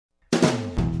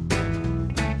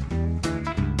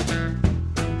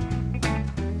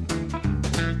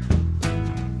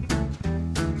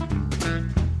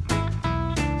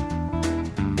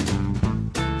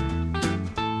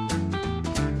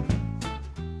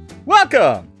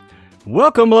Welcome!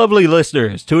 Welcome, lovely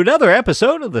listeners, to another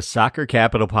episode of the Soccer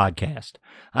Capital Podcast.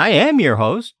 I am your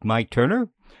host, Mike Turner,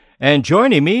 and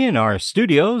joining me in our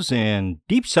studios in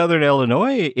deep southern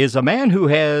Illinois is a man who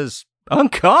has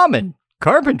uncommon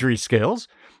carpentry skills.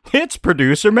 It's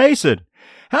producer Mason.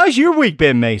 How's your week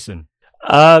been, Mason?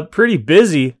 Pretty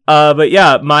busy. But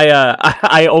yeah,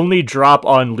 I only drop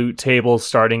on loot tables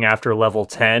starting after level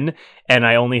 10, and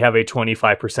I only have a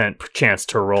 25% chance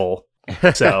to roll.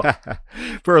 So,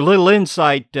 for a little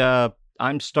insight,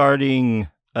 I'm starting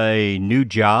a new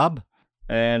job,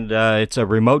 and it's a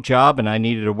remote job, and I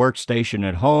needed a workstation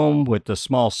at home with a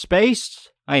small space.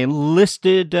 I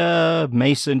enlisted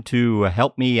Mason to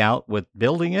help me out with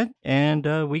building it,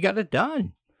 and we got it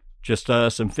done. Just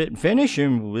some fit and finish,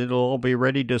 and it'll all be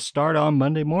ready to start on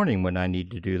Monday morning when I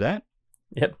need to do that.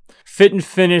 Yep. Fit and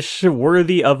finish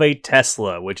worthy of a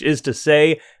Tesla, which is to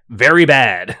say, very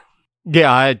bad.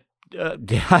 Yeah,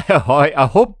 I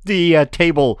hope the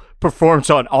table performs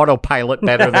on autopilot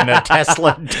better than a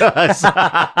Tesla does.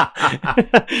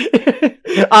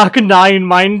 Arcanine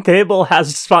Mine Table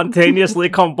has spontaneously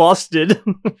combusted.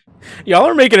 Y'all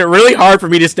are making it really hard for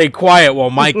me to stay quiet while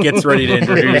Mike gets ready to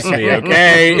introduce me,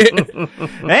 okay?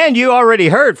 And you already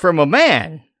heard from a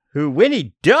man who, when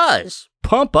he does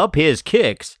pump up his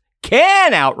kicks,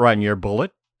 can outrun your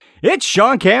bullet. It's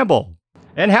Sean Campbell.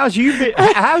 And how's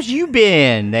you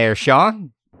been there,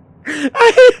 Sean?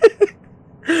 I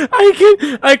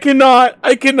cannot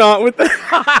with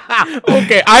that.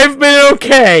 Okay, I've been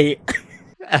okay.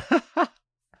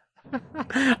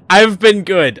 I've been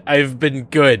good.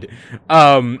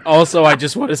 Also, I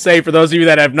just want to say, for those of you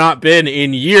that have not been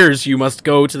in years, you must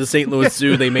go to the St. Louis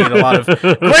Zoo. They made a lot of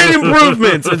great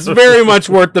improvements. It's very much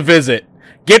worth the visit.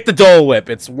 Get the Dole Whip.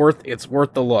 It's worth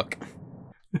the look.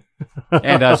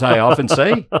 And as I often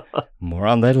say, more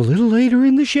on that a little later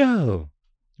in the show.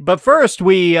 But first,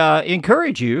 we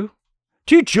encourage you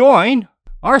to join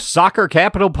our Soccer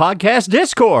Capital Podcast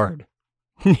Discord.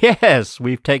 Yes,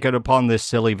 we've taken upon this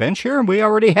silly venture, and we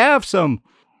already have some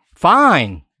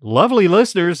fine, lovely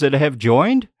listeners that have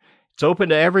joined. It's open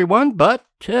to everyone, but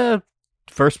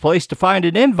first place to find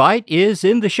an invite is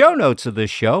in the show notes of this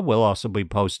show. We'll also be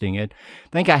posting it. I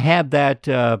think I have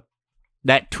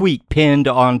that tweet pinned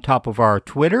on top of our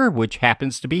Twitter, which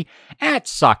happens to be at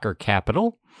Soccer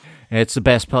Capital. It's the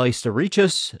best place to reach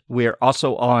us. We're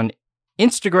also on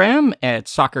Instagram at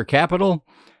Soccer Capital.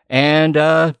 And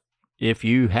if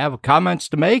you have comments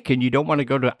to make and you don't want to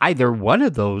go to either one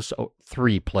of those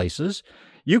three places,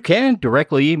 you can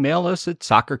directly email us at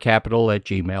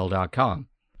soccercapital@gmail.com.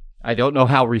 I don't know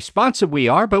how responsive we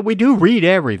are, but we do read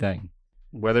everything.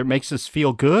 Whether it makes us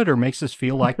feel good or makes us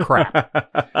feel like crap.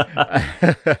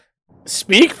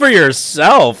 Speak for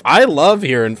yourself. I love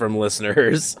hearing from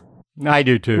listeners. I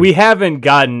do too. We haven't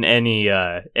gotten any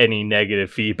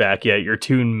negative feedback yet. Your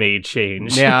tune may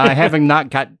change. Yeah, I haven't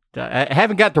got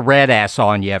the red ass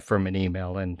on yet from an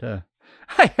email, and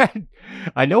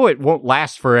I know it won't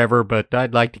last forever, but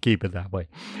I'd like to keep it that way.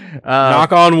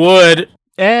 Knock on wood.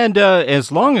 And as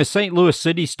long as St. Louis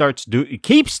City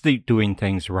keeps doing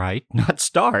things right, not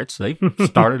starts, they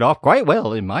started off quite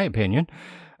well, in my opinion,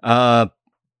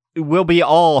 we'll be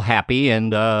all happy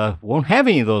and won't have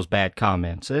any of those bad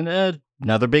comments. And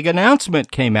another big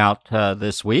announcement came out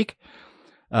this week.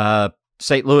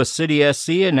 St. Louis City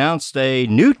SC announced a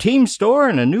new team store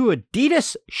and a new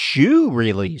Adidas shoe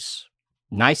release.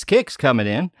 Nice kicks coming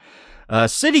in.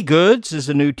 City Goods is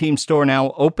a new team store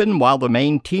now open, while the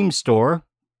main team store,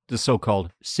 the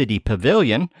so-called City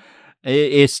Pavilion,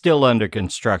 is still under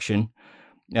construction.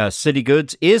 City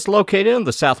Goods is located on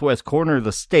the southwest corner of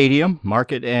the stadium,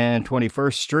 Market and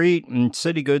 21st Street, and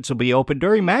City Goods will be open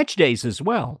during match days as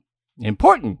well.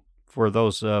 Important for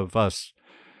those of us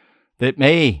that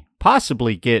may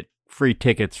possibly get free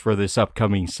tickets for this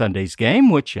upcoming Sunday's game,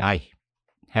 which I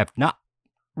have not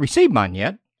received mine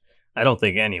yet. I don't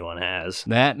think anyone has.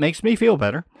 That makes me feel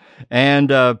better. And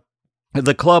the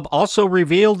club also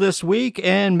revealed this week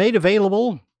and made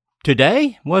available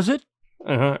today, was it?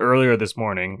 Earlier this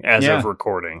morning, as of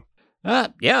recording.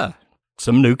 Yeah,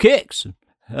 some new kicks.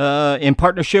 In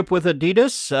partnership with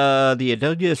Adidas, the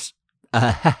Adidas,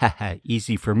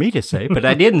 easy for me to say, but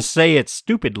I didn't say it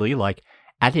stupidly like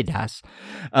Adidas.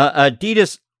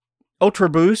 Adidas Ultra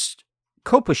Boost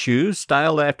Copa shoes,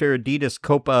 styled after Adidas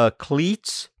Copa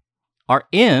cleats, are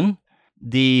in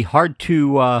the hard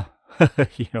to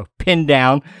pin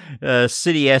down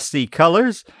City SC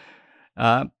colors.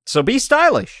 So be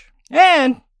stylish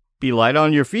and be light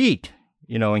on your feet.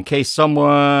 In case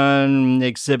someone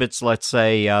exhibits, let's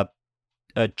say, a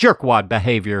jerkwad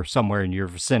behavior somewhere in your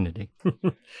vicinity.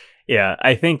 Yeah,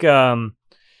 I think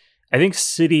I think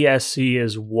City SC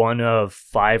is one of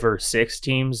 5 or 6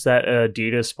 teams that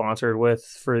Adidas sponsored with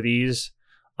for these.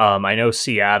 I know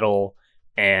Seattle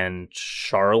and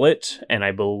Charlotte, and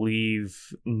I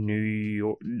believe New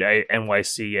York,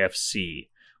 NYCFC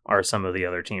are some of the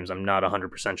other teams. I'm not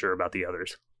 100% sure about the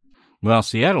others. Well,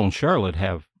 Seattle and Charlotte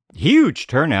have huge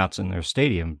turnouts in their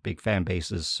stadium, big fan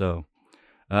bases, so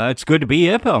it's good to be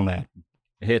up on that.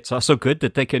 It's also good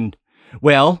that they can,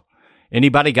 well,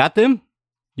 anybody got them?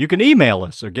 You can email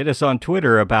us or get us on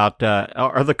Twitter about,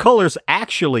 are the colors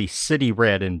actually city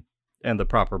red and the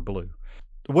proper blue?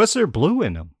 Was there blue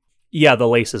in them? Yeah, the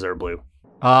laces are blue.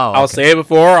 Oh, okay. I'll say it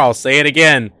before, I'll say it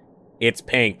again. It's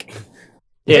pink.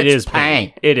 It It's is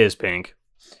pink. pink. It is pink.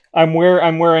 I'm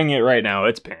wearing it right now.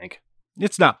 It's pink.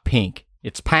 It's not pink.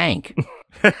 It's pank.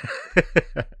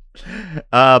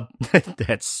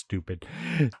 That's stupid.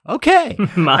 Okay.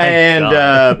 My and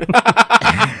God.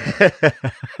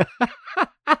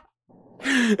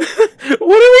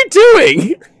 What are we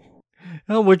doing?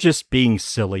 Well, we're just being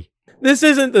silly. This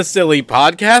isn't the silly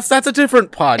podcast. That's a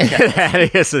different podcast.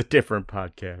 That is a different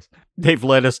podcast. They've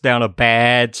led us down a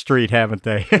bad street, haven't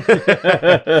they?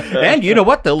 And you know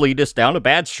what? They'll lead us down a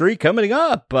bad street coming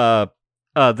up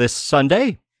this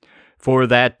Sunday for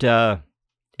that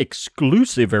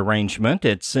exclusive arrangement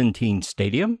at Centene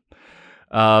Stadium.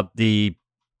 The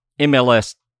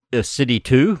MLS City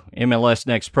 2, MLS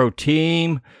Next Pro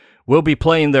team, will be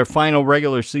playing their final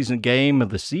regular season game of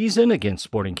the season against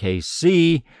Sporting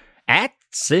KC at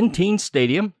Centene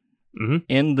Stadium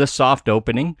in the soft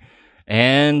opening.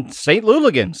 And St.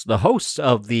 Louligans, the hosts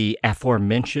of the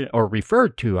aforementioned, or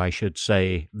referred to, I should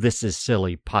say, This Is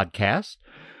Silly podcast,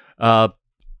 are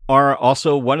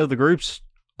also one of the groups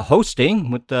hosting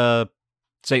with the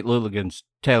St. Louligans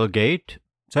Tailgate.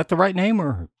 Is that the right name?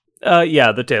 Or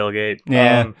Yeah, the tailgate.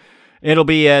 Yeah. It'll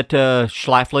be at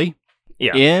Schlafly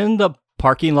Yeah. in the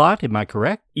parking lot. Am I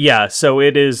correct? Yeah, so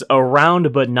it is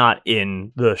around but not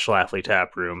in the Schlafly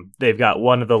tap room. They've got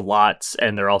one of the lots,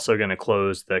 and they're also going to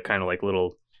close the kind of like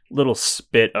little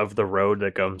spit of the road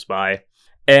that comes by.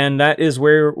 And that is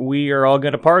where we are all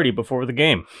going to party before the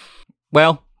game.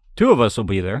 Well, 2 of us will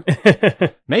be there.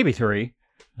 Maybe 3.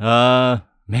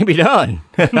 Maybe none.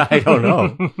 I don't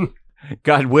know.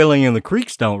 God willing and the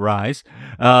creeks don't rise.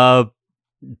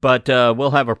 But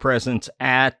we'll have a presence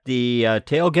at the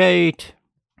tailgate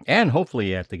and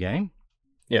hopefully at the game.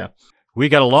 Yeah. We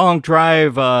got a long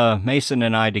drive, Mason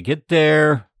and I, to get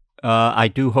there. I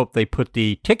do hope they put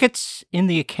the tickets in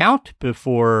the account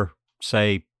before,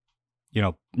 say,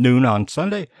 noon on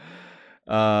Sunday,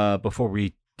 before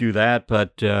we do that.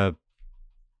 But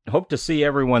hope to see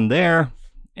everyone there.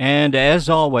 And as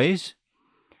always,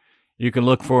 you can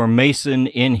look for Mason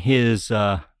in his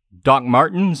Doc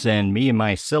Martens and me in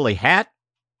my silly hat.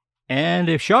 And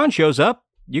if Sean shows up,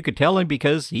 you could tell him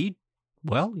because he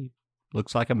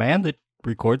looks like a man that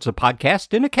records a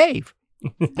podcast in a cave.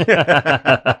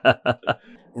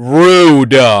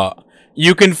 Rude.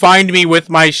 You can find me with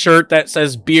my shirt that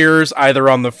says beers either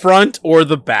on the front or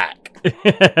the back.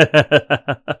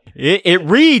 It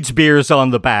reads beers on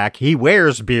the back. He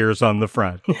wears beers on the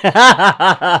front.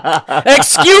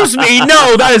 Excuse me,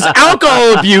 no, that is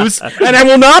alcohol abuse, and I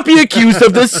will not be accused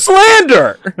of this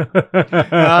slander.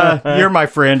 You're my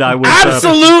friend. I was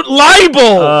Absolute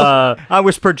libel. I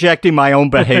was projecting my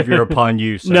own behavior upon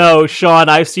you. Sir. No, Sean,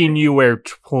 I've seen you wear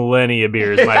plenty of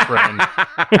beers, my friend.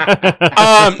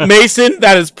 Mason,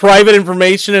 that is private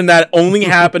information, and that only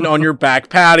happened on your back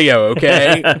patio,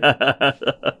 okay?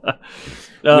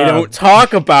 We don't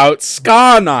talk about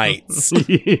ska nights.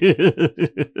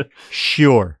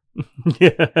 Sure.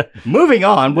 Moving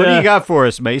on, what do you got for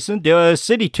us, Mason?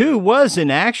 City 2 was in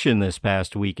action this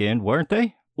past weekend, weren't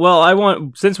they?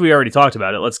 Well, since we already talked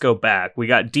about it, let's go back. We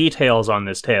got details on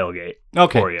this tailgate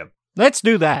for you. Let's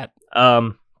do that.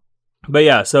 But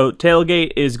yeah, so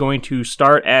tailgate is going to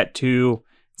start at 2.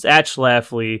 It's at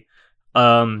Schlafly.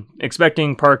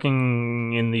 Expecting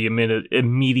parking in the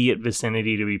immediate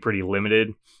vicinity to be pretty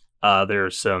limited.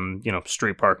 There's some,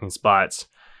 street parking spots.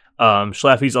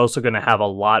 Schlafly's also going to have a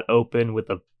lot open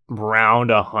with around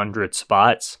 100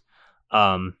 spots.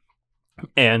 And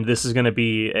this is going to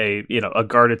be a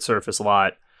guarded surface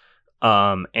lot.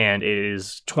 And it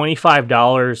is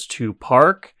 $25 to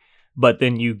park, but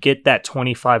then you get that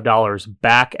 $25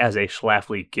 back as a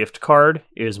Schlafly gift card,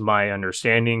 is my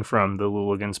understanding from the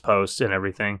Louligans post and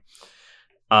everything.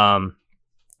 And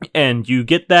you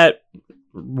get that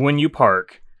when you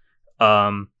park.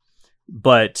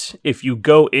 But if you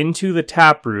go into the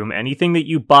tap room, anything that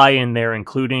you buy in there,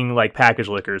 including like packaged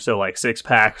liquor, so like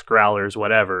 6-packs, growlers,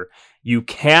 whatever, you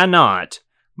cannot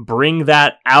bring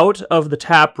that out of the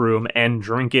tap room and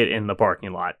drink it in the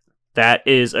parking lot. That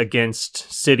is against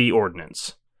city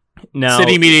ordinance. Now,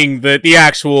 city meaning the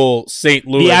actual St.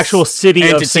 Louis, the actual city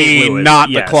entity, of St. Louis, not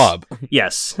yes. the club.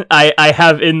 Yes, I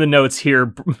have in the notes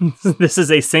here. This is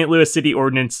a St. Louis city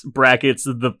ordinance brackets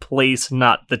the place,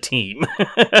 not the team.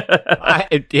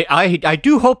 I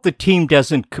do hope the team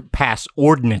doesn't pass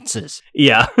ordinances.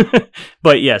 Yeah,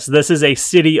 but yes, this is a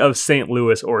city of St.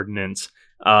 Louis ordinance.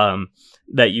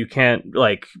 That you can't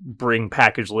like bring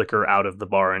packaged liquor out of the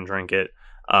bar and drink it.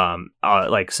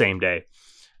 Like same day.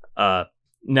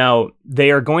 Now, they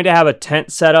are going to have a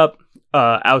tent set up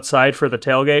outside for the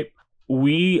tailgate.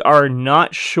 We are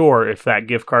not sure if that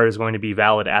gift card is going to be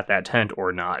valid at that tent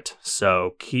or not.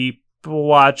 So keep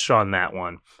watch on that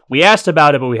one. We asked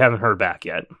about it, but we haven't heard back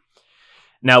yet.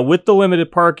 Now, with the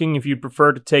limited parking, if you'd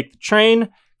prefer to take the train,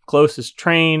 closest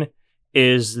train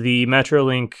is the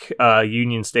Metrolink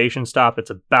Union Station stop. It's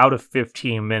about a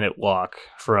 15-minute walk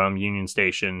from Union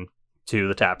Station to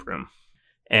the tap room.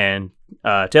 And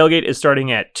tailgate is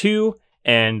starting at 2,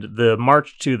 and the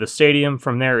march to the stadium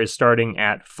from there is starting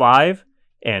at 5,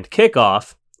 and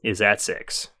kickoff is at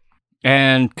 6.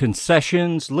 And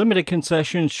concessions, limited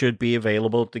concessions, should be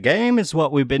available at the game, is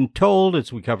what we've been told,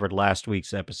 as we covered last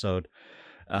week's episode.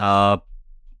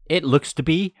 It looks to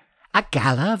be a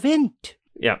gala event.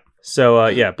 Yeah.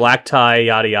 So, black tie,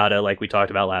 yada yada, like we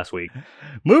talked about last week.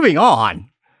 Moving on.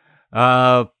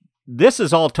 This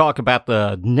is all talk about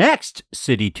the next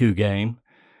City 2 game.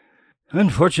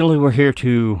 Unfortunately, we're here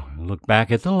to look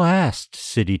back at the last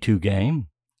City 2 game.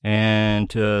 And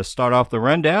to start off the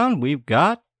rundown, we've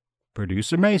got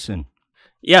Producer Mason.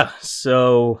 Yeah,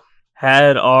 so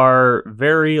had our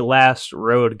very last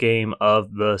road game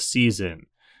of the season,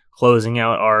 closing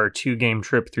out our 2-game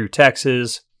trip through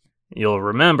Texas. You'll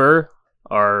remember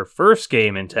our first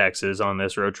game in Texas on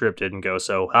this road trip didn't go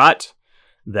so hot.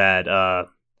 That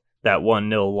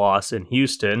 1-0 loss in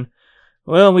Houston.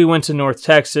 Well, we went to North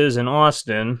Texas and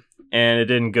Austin, and it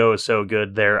didn't go so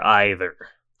good there either.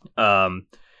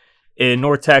 In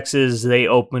North Texas, they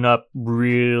open up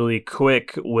really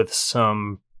quick with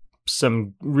some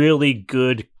really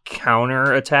good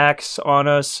counter attacks on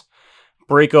us.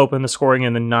 Break open the scoring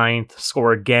in the 9th,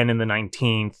 score again in the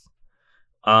 19th.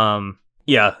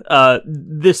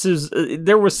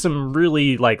 There was some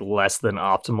really less than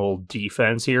optimal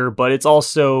defense here, but it's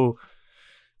also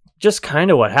just kind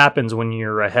of what happens when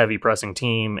you're a heavy pressing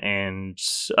team and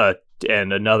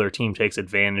another team takes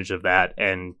advantage of that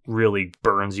and really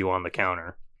burns you on the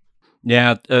counter.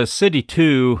 Yeah, City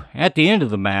 2, at the end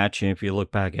of the match, if you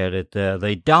look back at it,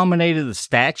 they dominated the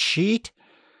stat sheet,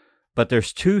 but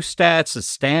there's 2 stats that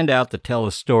stand out to tell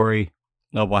the story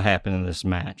of what happened in this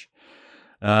match.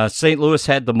 St. Louis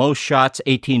had the most shots,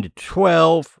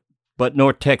 18-12, but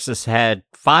North Texas had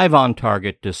 5 on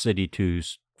target to City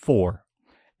 2's 4.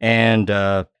 And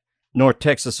North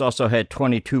Texas also had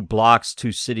 22 blocks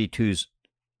to City 2's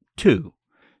 2.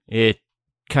 It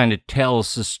kind of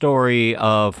tells the story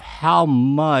of how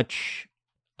much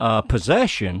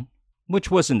possession, which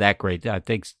wasn't that great. I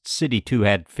think City 2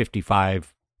 had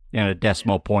 55 and a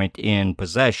decimal point in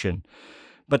possession,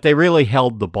 but they really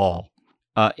held the ball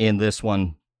in this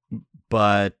one.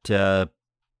 But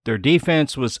their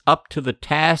defense was up to the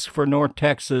task for North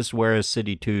Texas, whereas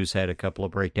City 2's had a couple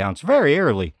of breakdowns very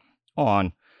early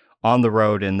on the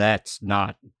road, and that's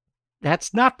not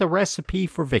the recipe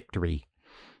for victory.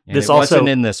 And this it wasn't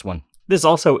in this one. This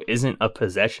also isn't a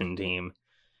possession team.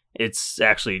 It's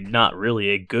actually not really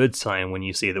a good sign when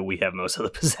you see that we have most of the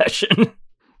possession.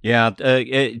 Yeah,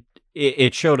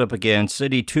 it showed up again.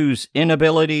 City 2's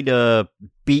inability to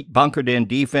beat bunkered-in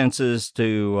defenses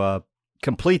to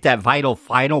complete that vital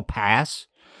final pass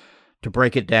to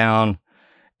break it down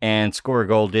and score a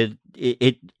goal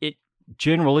it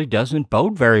generally doesn't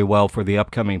bode very well for the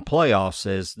upcoming playoffs,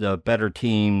 as the better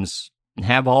teams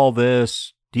have all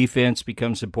this. Defense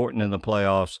becomes important in the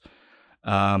playoffs.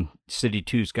 City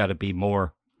 2's got to be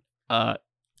more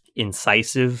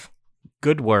incisive.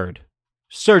 Good word.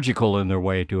 Surgical in their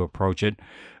way to approach it.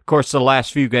 Of course, the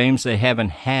last few games, they haven't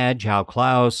had João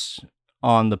Klaus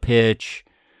on the pitch.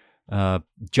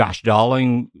 Josh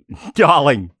Dolling.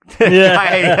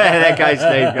 That guy's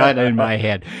name got in my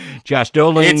head. Josh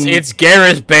Dolling. It's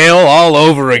Gareth Bale all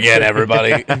over again,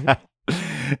 everybody.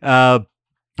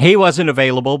 He wasn't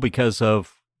available because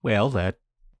of, that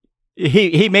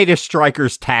he made a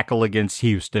striker's tackle against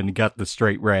Houston, got the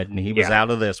straight red, and he was out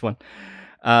of this one.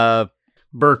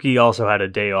 Berkey also had a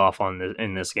day off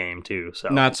in this game too, so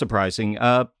not surprising.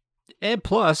 And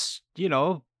plus,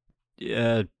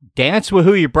 dance with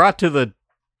who you brought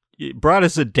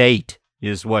as a date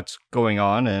is what's going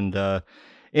on, and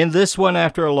In this one,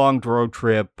 after a long road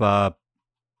trip, the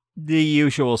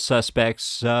usual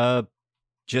suspects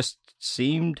just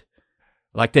seemed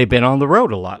like they've been on the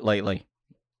road a lot lately.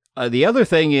 The other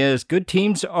thing is, good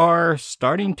teams are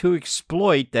starting to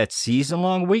exploit that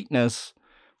season-long weakness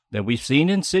that we've seen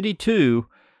in City 2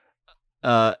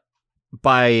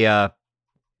 by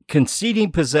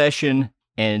conceding possession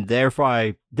and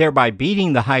thereby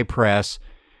beating the high press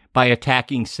by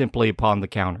attacking simply upon the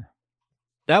counter.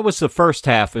 That was the first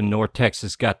half, and North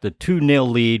Texas got the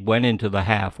 2-0 lead, went into the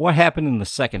half. What happened in the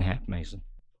second half, Mason?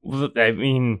 I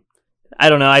mean, I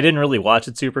don't know. I didn't really watch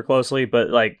it super closely, but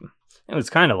like it was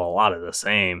kind of a lot of the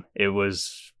same. It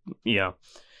was, they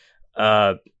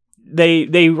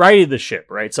righted the ship,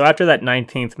 right? So after that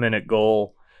 19th minute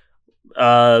goal,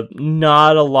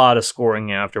 not a lot of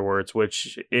scoring afterwards,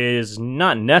 which is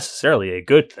not necessarily a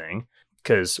good thing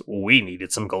because we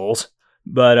needed some goals,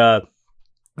 but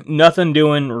nothing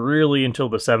doing really until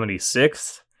the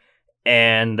 76th,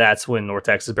 and that's when North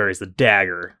Texas buries the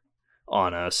dagger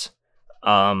on us.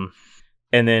 And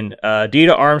then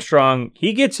Dita Armstrong,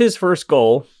 he gets his first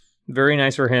goal. Very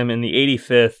nice for him in the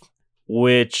 85th,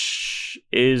 which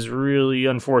is really,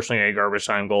 unfortunately, a garbage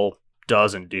time goal.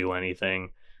 Doesn't do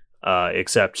anything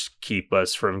except keep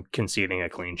us from conceding a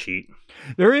clean sheet.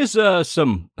 There is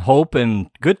some hope and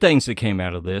good things that came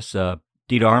out of this.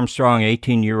 Dita Armstrong,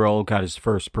 18-year-old, got his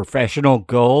first professional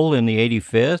goal in the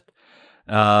 85th.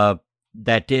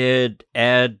 That did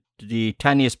add the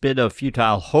tiniest bit of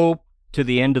futile hope to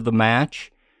the end of the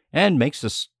match and makes the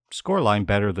scoreline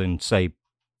better than, say,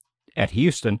 at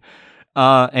Houston.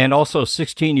 And also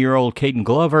 16-year-old Caden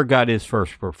Glover got his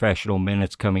first professional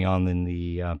minutes coming on in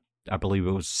the, I believe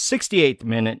it was 68th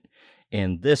minute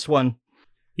in this one.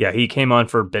 Yeah, he came on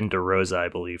for Ben DeRosa, I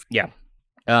believe. Yeah.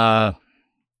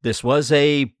 This was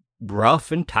a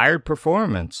rough and tired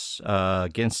performance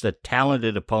against a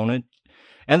talented opponent.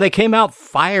 And they came out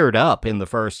fired up in the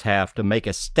first half to make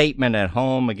a statement at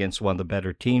home against one of the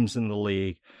better teams in the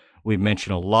league. We've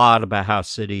mentioned a lot about how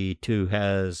City 2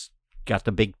 has got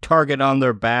the big target on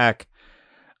their back.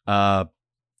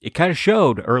 It kind of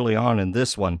showed early on in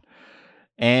this one.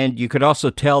 And you could also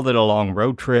tell that a long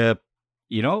road trip,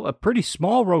 a pretty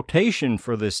small rotation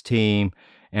for this team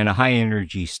and a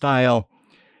high-energy style.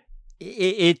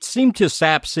 It seemed to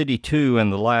sap City 2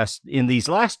 in these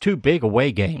last two big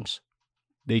away games.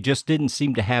 They just didn't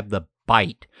seem to have the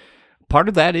bite. Part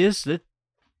of that is that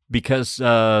because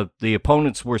the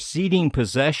opponents were ceding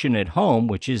possession at home,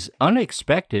 which is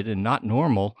unexpected and not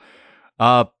normal,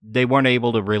 they weren't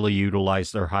able to really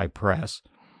utilize their high press.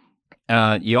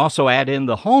 You also add in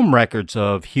the home records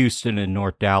of Houston and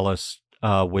North Texas,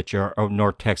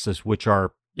 which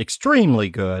are extremely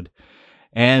good,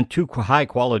 and two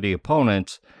high-quality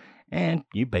opponents. And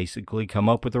you basically come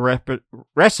up with a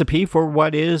recipe for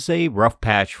what is a rough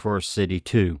patch for City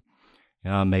 2.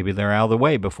 Maybe they're out of the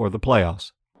way before the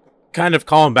playoffs. Kind of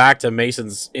calling back to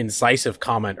Mason's incisive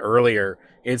comment earlier,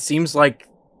 it seems like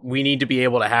we need to be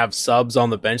able to have subs on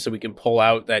the bench that we can pull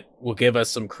out that will give us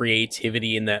some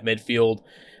creativity in that midfield,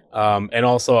 and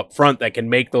also up front that can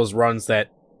make those runs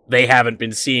that they haven't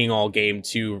been seeing all game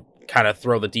to kind of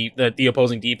throw the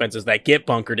opposing defenses that get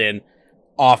bunkered in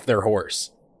off their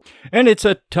horse. And it's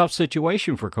a tough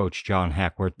situation for Coach John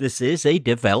Hackworth. This is a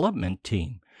development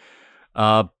team.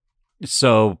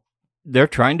 So they're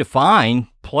trying to find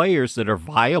players that are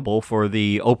viable for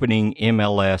the opening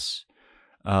MLS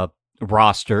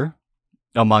roster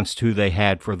amongst who they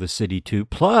had for the City 2.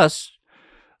 Plus,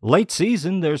 late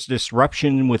season, there's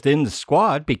disruption within the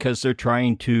squad because they're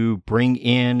trying to bring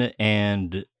in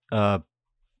and,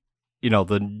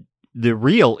 the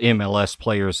real MLS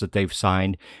players that they've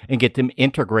signed and get them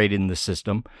integrated in the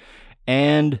system.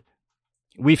 And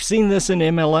we've seen this in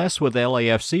MLS with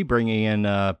LAFC bringing in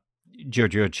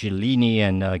Giorgio Chiellini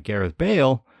and Gareth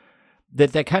Bale,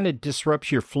 that kind of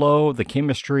disrupts your flow, the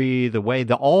chemistry, the way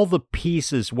all the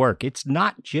pieces work. It's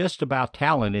not just about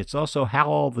talent. It's also how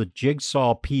all the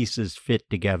jigsaw pieces fit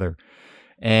together.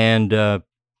 And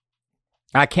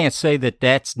I can't say that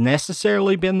that's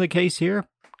necessarily been the case here.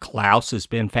 Klaus has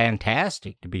been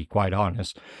fantastic, to be quite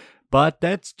honest. But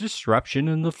that's disruption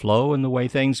in the flow and the way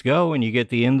things go. And you get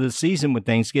the end of the season when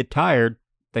things get tired,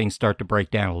 things start to break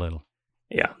down a little.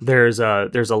 Yeah, there's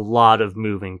a lot of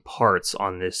moving parts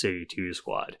on this City 2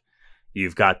 squad.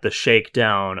 You've got the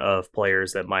shakedown of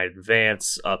players that might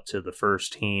advance up to the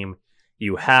first team.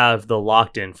 You have the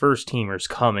locked-in first-teamers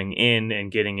coming in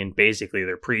and getting in basically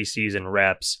their preseason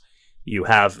reps. You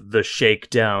have the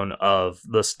shakedown of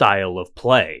the style of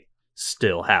play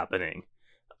still happening.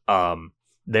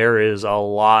 There is a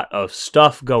lot of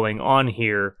stuff going on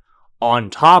here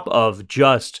on top of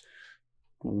just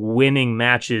winning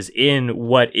matches in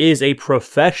what is a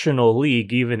professional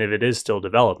league, even if it is still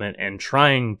development, and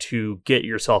trying to get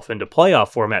yourself into playoff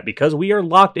format because we are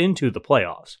locked into the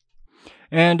playoffs.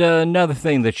 And another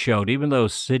thing that showed, even though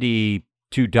City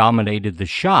 2 dominated the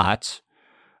shots,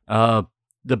 the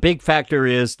big factor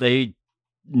is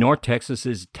North Texas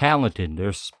is talented. They're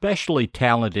especially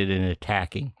talented in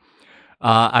attacking.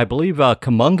 I believe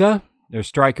Kamunga, their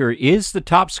striker, is the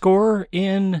top scorer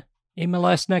in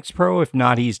MLS Next Pro. If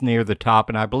not, he's near the top,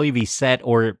 and I believe he set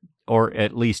or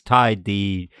at least tied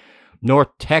the North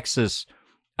Texas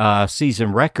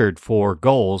season record for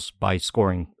goals by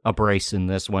scoring a brace in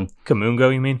this one.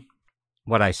 Kamungo, you mean?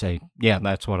 What'd I say? Yeah,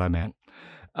 that's what I meant.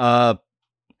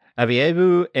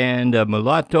 Avievu and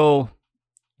Mulatto,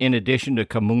 in addition to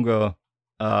Kamunga,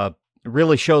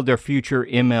 really showed their future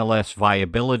MLS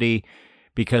viability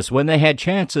because when they had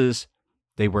chances,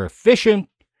 they were efficient,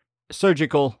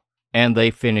 surgical, and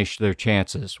they finished their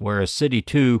chances. Whereas City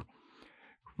 2,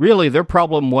 really their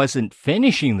problem wasn't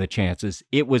finishing the chances,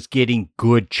 it was getting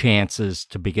good chances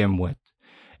to begin with.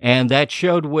 And that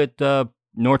showed with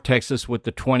North Texas with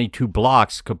the 22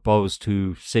 blocks opposed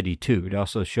to City 2. It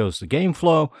also shows the game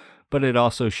flow, but it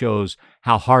also shows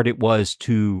how hard it was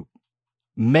to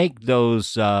make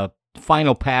those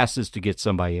final passes to get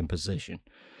somebody in position.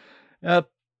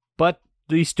 But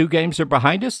these 2 games are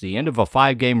behind us, the end of a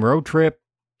 5-game road trip.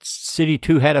 City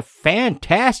 2 had a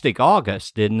fantastic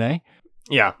August, didn't they?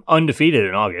 Yeah, undefeated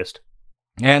in August.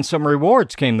 And some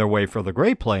rewards came their way for the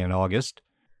great play in August.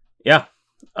 Yeah.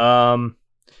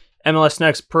 MLS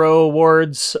Next Pro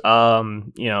awards,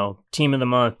 Team of the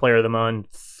Month, Player of the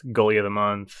Month, Goalie of the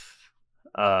Month,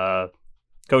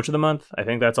 Coach of the Month. I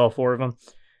think that's all 4 of them.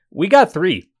 We got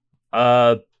 3.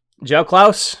 João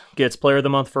Klaus gets Player of the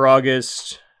Month for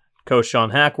August, Coach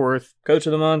Sean Hackworth, Coach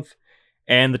of the Month,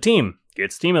 and the team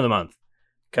gets Team of the Month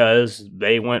because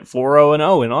they went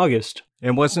 4-0-0 in August.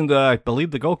 And wasn't, I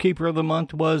believe, the goalkeeper of the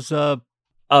month was... a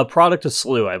product of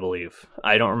SLU, I believe.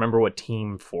 I don't remember what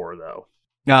team for, though.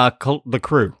 The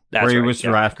Crew. That's where he right. was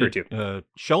drafted.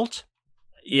 Schultz?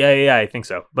 Yeah, I think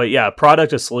so. But yeah,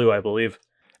 product of SLU, I believe.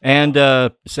 And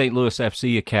St. Louis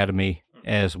FC Academy,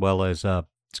 as well as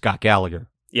Scott Gallagher.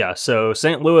 Yeah, so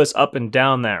St. Louis up and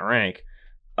down that rank.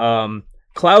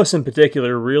 Klaus in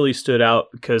particular really stood out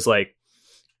because,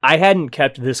 I hadn't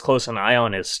kept this close an eye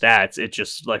on his stats. It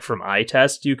just, from eye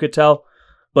test, you could tell.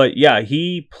 But yeah,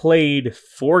 he played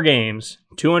 4 games,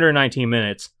 219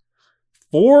 minutes,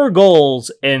 4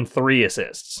 goals, and 3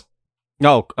 assists.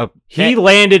 No, he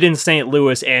landed in St.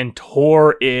 Louis and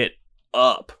tore it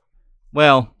up.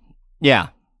 Well, yeah,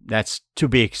 that's to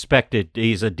be expected.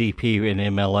 He's a DP in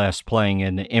MLS playing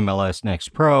in MLS Next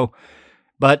Pro.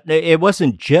 But it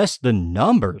wasn't just the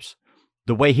numbers.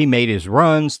 The way he made his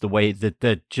runs, the way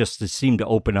that just seemed to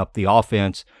open up the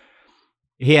offense.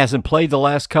 He hasn't played the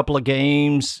last couple of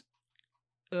games.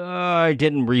 I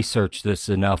didn't research this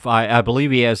enough. I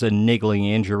believe he has a niggling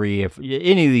injury. If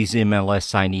any of these MLS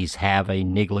signees have a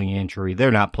niggling injury, they're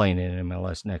not playing in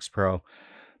MLS Next Pro.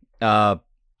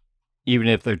 Even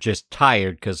if they're just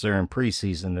tired because they're in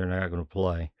preseason, they're not going to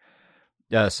play.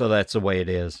 So that's the way it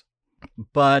is.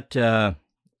 But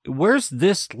where's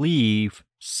this leave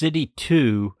City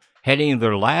 2 heading into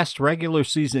their last regular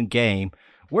season game,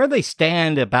 where they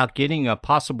stand about getting a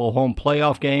possible home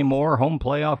playoff game or home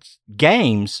playoff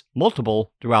games,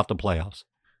 multiple throughout the playoffs?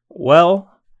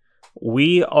 Well,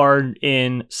 we are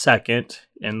in second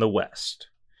in the West.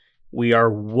 We are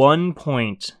 1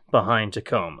 point behind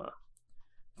Tacoma,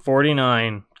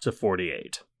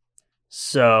 49-48.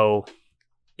 So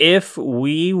if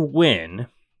we win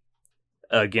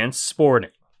against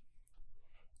Sporting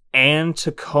and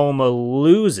Tacoma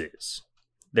loses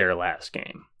their last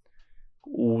game,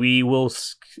 we will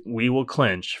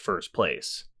clinch first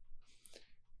place.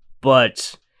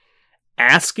 But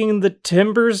asking the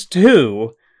Timbers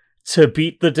 2 to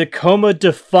beat the Tacoma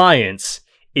Defiance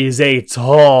is a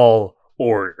tall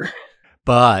order.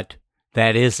 But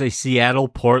that is a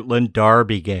Seattle-Portland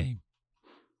derby game.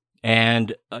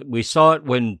 And we saw it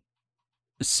when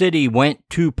City went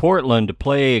to Portland to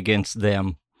play against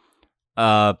them.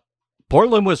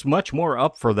 Portland was much more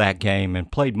up for that game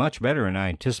and played much better than I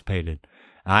anticipated.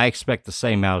 I expect the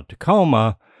same out of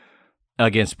Tacoma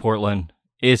against Portland.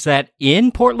 Is that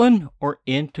in Portland or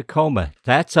in Tacoma?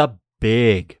 That's a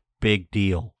big, big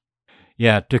deal.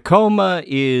 Yeah, Tacoma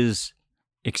is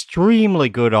extremely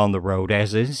good on the road,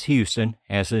 as is Houston,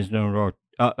 as is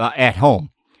at home,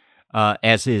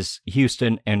 as is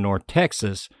Houston and North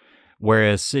Texas,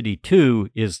 whereas City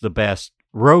 2 is the best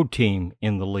road team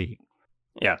in the league.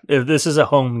 Yeah, if this is a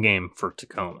home game for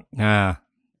Tacoma.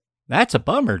 That's a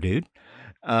bummer, dude.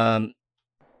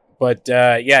 But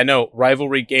no,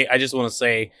 rivalry game. I just want to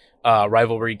say,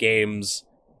 rivalry games,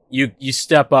 you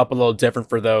step up a little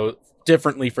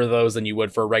differently for those than you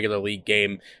would for a regular league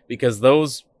game, because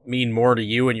those mean more to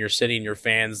you and your city and your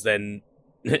fans than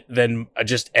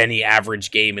just any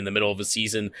average game in the middle of a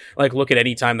season. Like, look at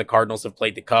any time the Cardinals have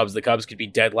played the Cubs. The Cubs could be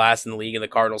dead last in the league and the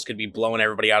Cardinals could be blowing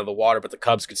everybody out of the water, but the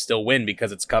Cubs could still win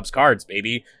because it's Cubs Cards,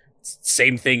 baby.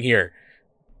 Same thing here.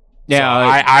 Yeah,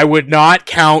 so I would not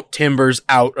count Timbers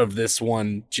out of this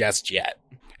one just yet.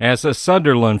 As a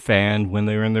Sunderland fan, when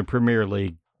they were in the Premier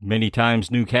League, many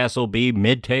times Newcastle be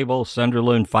mid-table,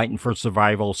 Sunderland fighting for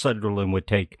survival. Sunderland would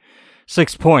take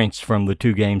 6 points from the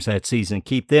 2 games that season,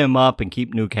 keep them up and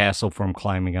keep Newcastle from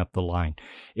climbing up the line.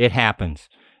 It happens.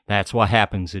 That's what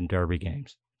happens in derby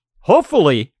games.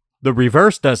 Hopefully, the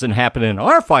reverse doesn't happen in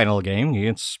our final game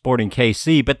against Sporting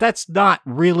KC, but that's not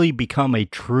really become a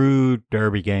true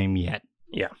derby game yet.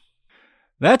 Yeah.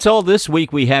 That's all this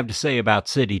week we have to say about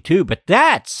City 2, but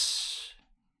that's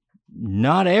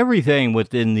not everything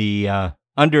within the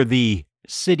under the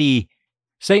St.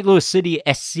 Louis City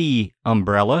SC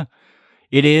umbrella.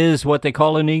 It is what they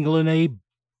call in England a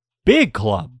big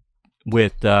club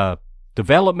with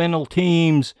developmental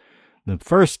teams, the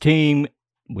first team,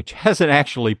 which hasn't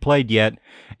actually played yet,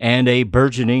 and a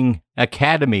burgeoning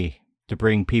academy to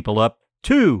bring people up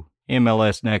to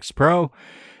MLS Next Pro.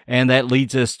 And that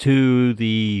leads us to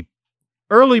the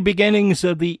early beginnings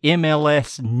of the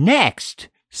MLS Next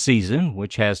season,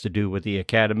 which has to do with the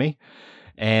academy.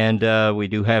 And we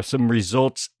do have some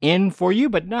results in for you,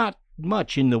 but not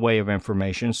much in the way of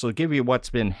information. So I'll give you what's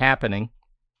been happening.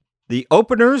 The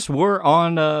openers were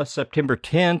on September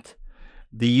 10th.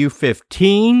 The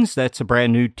U15s, that's a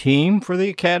brand new team for the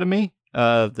academy.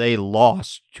 They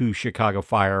lost to Chicago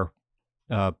Fire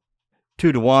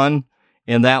 2-1.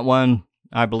 In that one,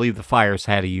 I believe the Fires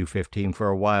had a U15 for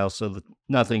a while, so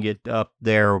nothing get up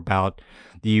there about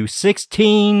the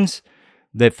U16s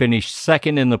that finished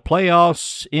second in the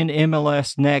playoffs in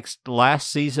MLS Next last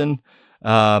season.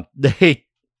 They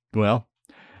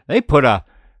put a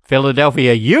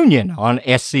Philadelphia Union on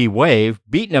SC Wave,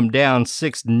 beating them down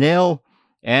 6-0,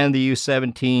 and the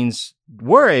U17s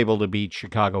were able to beat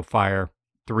Chicago Fire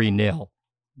 3-0.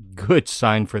 Good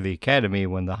sign for the academy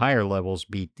when the higher levels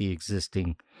beat the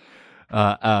existing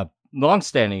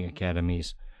long-standing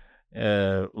academies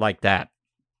like that.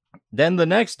 Then the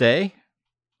next day,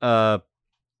 the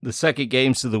second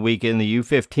games of the weekend, the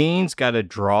U15s got a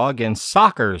draw against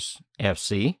Sockers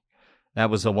FC. That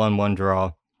was a 1-1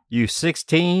 draw.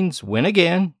 U16s win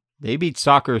again. They beat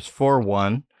Sockers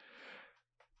 4-1.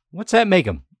 What's that make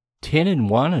them?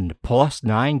 10-1 and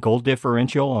 +9 goal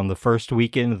differential on the first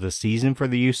weekend of the season for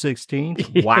the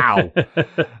U16s? Wow.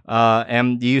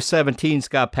 And the U17s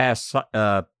got past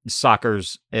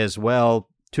Sockers as well,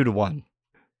 2-1.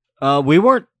 We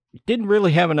didn't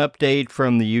really have an update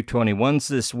from the U21s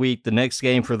this week. The next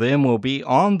game for them will be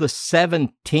on the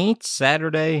 17th,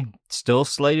 Saturday, still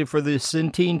slated for the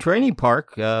Centene Training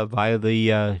Park via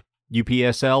the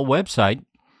UPSL website.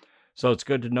 So it's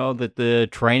good to know that the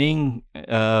training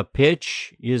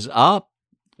pitch is up,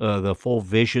 the full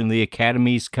vision, the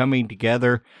academy's coming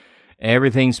together.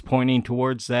 Everything's pointing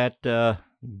towards that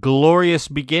glorious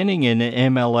beginning in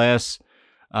MLS.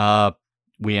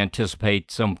 We anticipate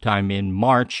sometime in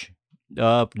March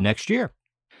of next year.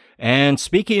 And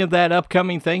speaking of that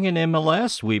upcoming thing in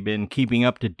MLS, we've been keeping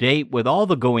up to date with all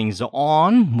the goings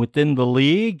on within the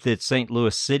league that St.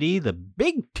 Louis City, the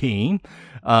big team,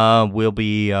 will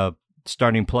be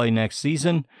starting play next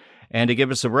season. And to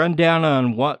give us a rundown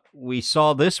on what we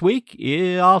saw this week,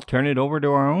 I'll turn it over to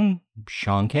our own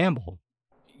Sean Campbell.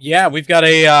 Yeah, we've got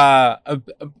a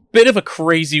bit of a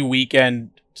crazy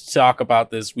weekend to talk about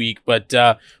this week, but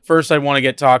first I want to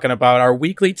get talking about our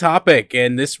weekly topic,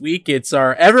 and this week it's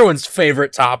everyone's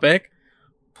favorite topic,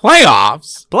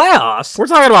 playoffs. Playoffs? We're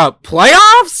talking about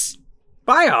playoffs?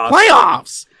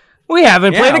 Playoffs? We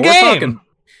haven't played a game.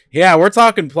 We're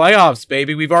talking playoffs,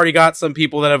 baby. We've already got some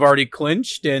people that have already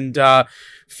clinched, and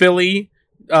Philly,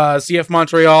 CF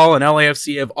Montreal, and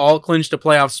LAFC have all clinched a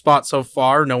playoff spot so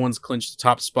far. No one's clinched the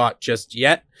top spot just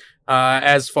yet.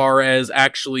 As far as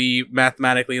actually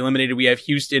mathematically eliminated, we have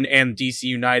Houston and DC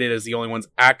United as the only ones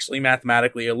actually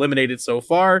mathematically eliminated so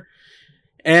far.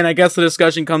 And I guess the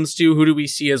discussion comes to who do we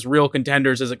see as real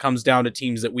contenders as it comes down to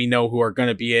teams that we know who are going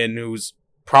to be in, who's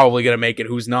probably going to make it,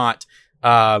 who's not.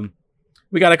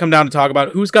 We got to come down to talk about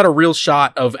who's got a real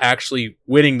shot of actually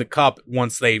winning the cup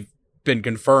once they've been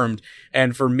confirmed.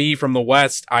 And for me, from the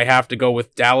West, I have to go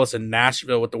with Dallas and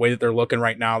Nashville with the way that they're looking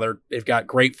right now. They've got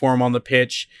great form on the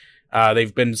pitch.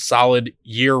 They've been solid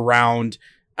year round.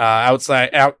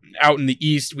 Out in the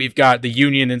East, we've got the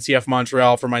Union and CF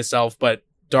Montreal for myself, but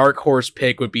dark horse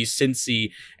pick would be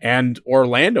Cincy, and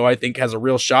Orlando, I think, has a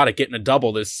real shot at getting a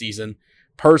double this season.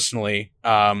 Personally,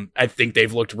 I think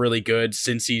they've looked really good.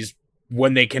 Cincy's,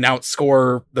 when they can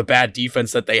outscore the bad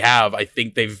defense that they have, I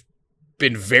think they've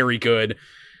been very good,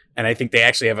 and I think they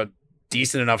actually have a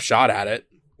decent enough shot at it.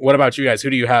 What about you guys? Who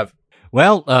do you have?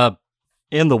 Well,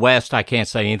 in the West, I can't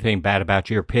say anything bad about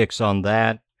your picks on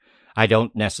that. I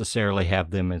don't necessarily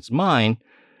have them as mine.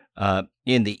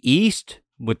 In the East,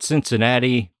 with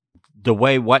Cincinnati, the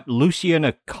way what Lucian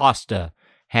Acosta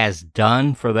has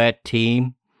done for that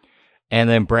team, and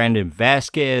then Brandon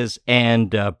Vasquez and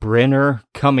Brenner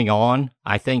coming on,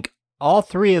 I think all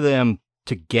three of them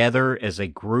together as a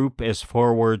group, as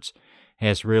forwards,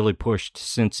 has really pushed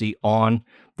Cincy on.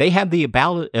 They have the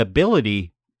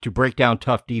ability to break down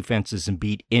tough defenses and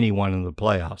beat anyone in the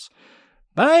playoffs.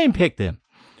 But I didn't pick them.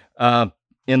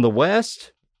 In the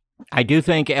West, I do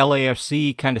think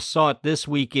LAFC kind of saw it this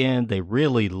weekend. They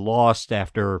really lost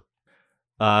after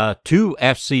to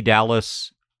FC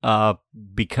Dallas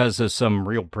because of some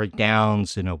real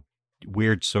breakdowns in a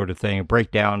weird sort of thing, a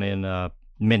breakdown in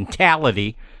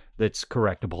mentality that's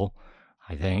correctable,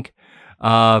 I think,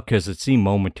 because it seemed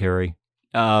momentary.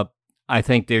 I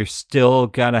think they're still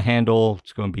got to handle.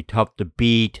 It's going to be tough to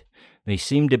beat. They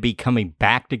seem to be coming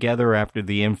back together after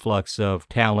the influx of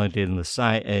talent in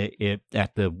the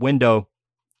at the window.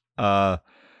 So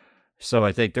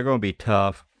I think they're going to be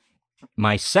tough.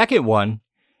 My second one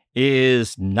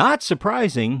is not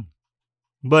surprising,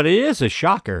 but it is a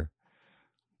shocker.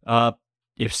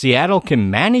 If Seattle can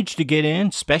manage to get in,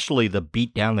 especially the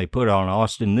beatdown they put on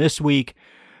Austin this week,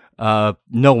 no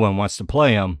one wants to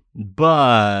play them.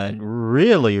 But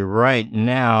really, right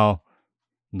now,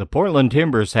 the Portland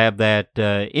Timbers have that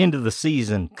end of the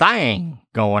season thing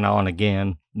going on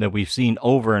again that we've seen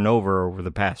over and over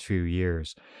the past few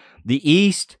years. The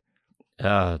East,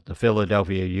 the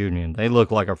Philadelphia Union, they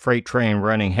look like a freight train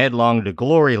running headlong to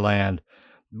glory land.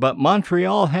 But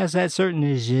Montreal has that certain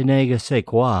je ne sais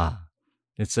quoi.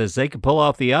 It says they could pull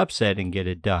off the upset and get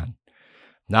it done.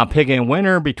 Not picking a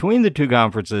winner between the two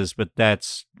conferences, but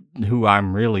that's who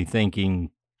I'm really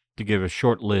thinking to give a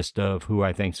short list of who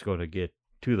I think is going to get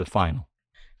to the final.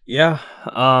 Yeah.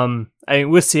 I mean,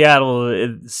 with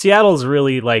Seattle, Seattle's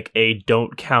really like a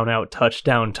don't count out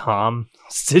touchdown Tom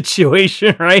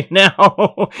situation right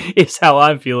now is how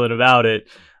I'm feeling about it.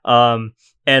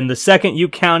 And the second you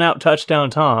count out touchdown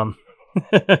Tom,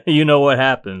 you know what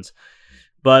happens.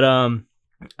 But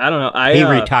I don't know. He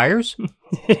retires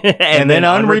and then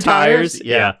unretires.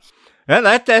 Yeah.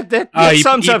 That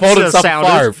sums up the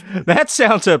Sounders. That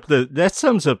sums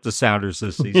up the Sounders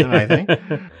this season, I think.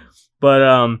 But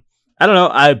I don't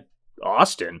know.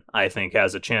 Austin, I think,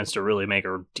 has a chance to really make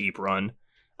a deep run.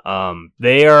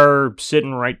 They are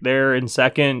sitting right there in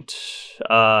second.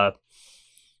 Yeah,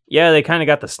 they kind of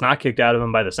got the snot kicked out of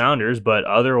them by the Sounders, but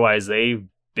otherwise they've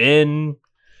been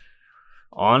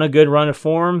on a good run of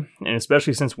form, and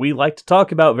especially since we like to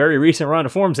talk about very recent run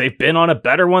of forms, they've been on a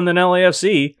better one than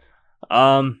LAFC.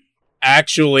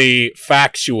 Actually,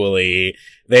 factually,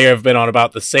 they have been on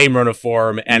about the same run of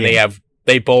form, and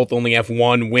they both only have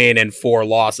 1 win and 4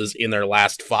 losses in their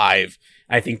last 5.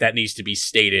 I think that needs to be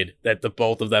stated, that the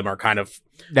both of them are kind of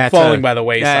falling by the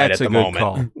wayside at the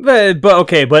moment.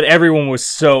 But everyone was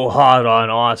so hot on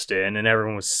Austin, and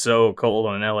everyone was so cold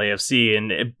on LAFC,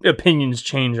 and opinions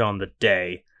change on the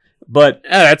day. But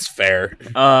that's fair.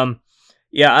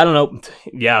 Yeah, I don't know.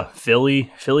 Yeah,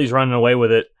 Philly's running away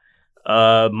with it.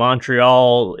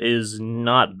 Montreal is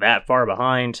not that far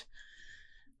behind.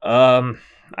 I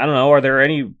don't know. Are there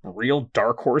any real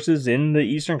dark horses in the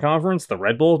Eastern Conference? The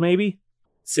Red Bulls, maybe?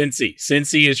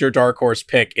 Cincy is your dark horse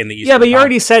pick in the Eastern Yeah, but you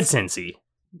Conference. already said Cincy.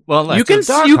 Well, you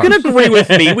can agree with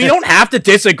me. We don't have to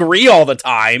disagree all the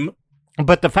time.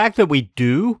 But the fact that we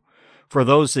do, for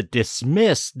those that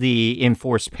dismiss the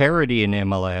enforced parity in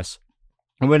MLS,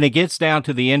 when it gets down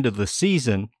to the end of the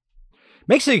season,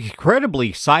 makes it incredibly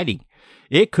exciting.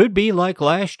 It could be like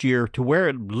last year, to where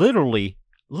it literally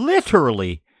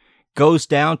goes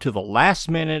down to the last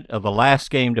minute of the last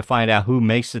game to find out who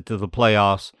makes it to the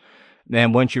playoffs.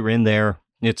 And once you're in there,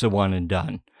 it's a one and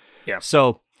done. Yeah.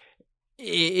 So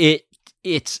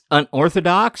it's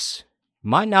unorthodox,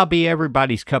 might not be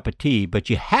everybody's cup of tea, but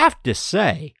you have to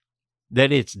say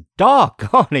that it's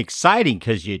doggone exciting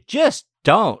because you just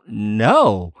don't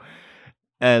know.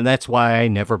 And that's why I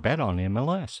never bet on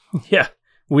MLS. Yeah.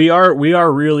 We are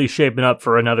really shaping up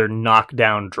for another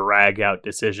knockdown, drag-out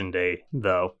decision day,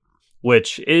 though,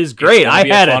 which is great. I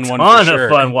had a ton of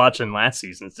fun watching last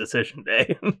season's decision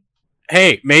day.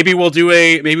 Hey, maybe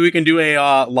we can do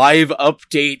a live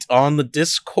update on the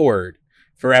Discord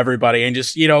for everybody and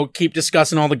just, keep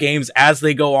discussing all the games as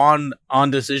they go on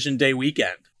Decision Day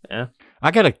weekend. Yeah.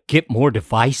 I gotta get more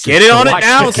devices. Get it to on it watch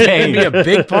now. the It's going to be a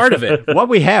big part of it. What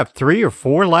we have, 3 or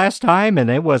 4 last time, and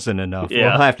it wasn't enough.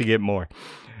 Yeah. We'll have to get more.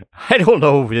 I don't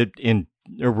know if in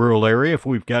a rural area if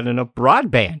we've got enough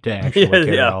broadband to actually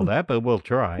carry all that, but we'll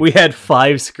try. We had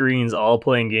 5 screens all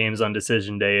playing games on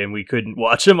Decision Day, and we couldn't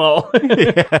watch them all.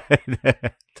 Yeah,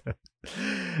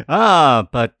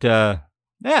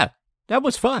 that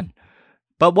was fun.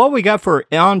 But what we got for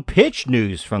on-pitch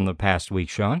news from the past week,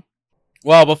 Sean?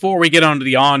 Well, before we get on to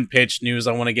the on-pitch news,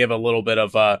 I want to give a little bit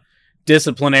of a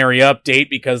disciplinary update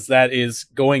because that is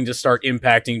going to start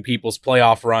impacting people's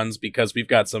playoff runs because we've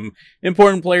got some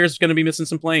important players going to be missing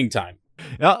some playing time.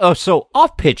 So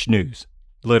off-pitch news,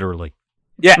 literally.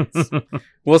 Yes.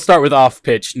 We'll start with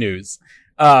off-pitch news.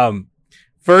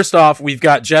 First off, we've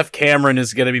got Jeff Cameron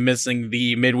is going to be missing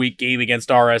the midweek game against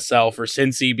RSL for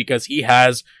Cincy because he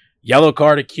has yellow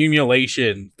card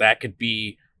accumulation. That could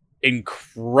be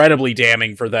incredibly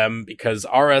damning for them because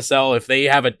RSL, if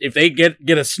they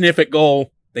get a sniff at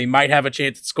goal, they might have a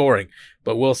chance at scoring,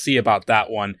 but we'll see about that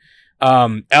one.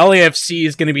 LAFC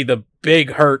is going to be the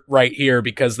big hurt right here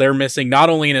because they're missing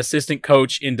not only an assistant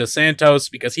coach in Dos Santos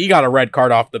because he got a red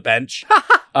card off the bench.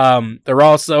 They're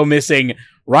also missing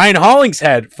Ryan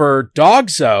Hollingshead for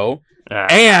Dogso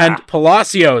and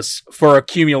Palacios for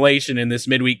accumulation in this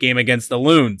midweek game against the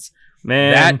Loons.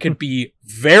 Man, that could be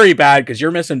very bad because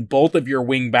you're missing both of your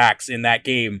wing backs in that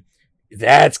game.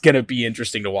 That's going to be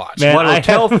interesting to watch. Man,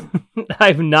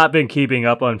 I've not been keeping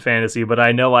up on fantasy, but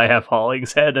I know I have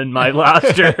Hollingshead in my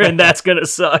roster, and that's going to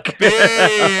suck.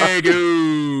 Big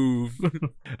oof.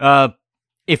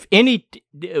 If any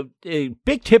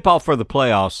big tip-off for the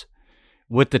playoffs,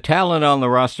 with the talent on the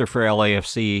roster for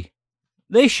LAFC,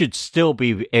 they should still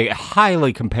be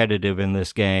highly competitive in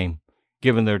this game,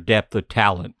 given their depth of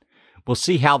talent. We'll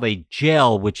see how they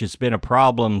gel, which has been a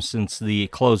problem since the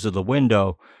close of the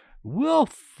window. We'll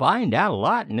find out a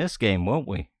lot in this game, won't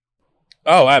we?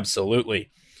 Oh, absolutely.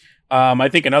 I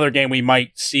think another game we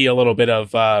might see a little bit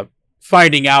of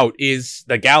finding out is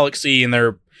the Galaxy in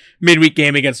their midweek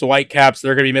game against the Whitecaps.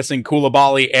 They're going to be missing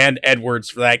Koulibaly and Edwards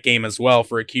for that game as well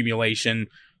for accumulation.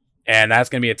 And that's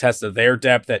going to be a test of their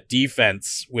depth at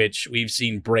defense, which we've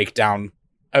seen break down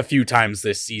a few times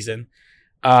this season.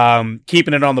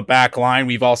 Keeping it on the back line,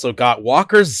 we've also got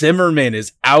Walker Zimmerman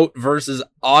is out versus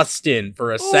Austin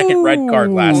for a second red card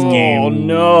last game. Oh,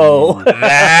 no.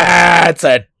 That's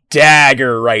a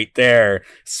dagger right there,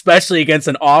 especially against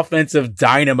an offensive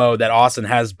dynamo that Austin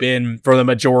has been for the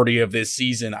majority of this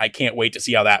season. I can't wait to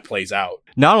see how that plays out.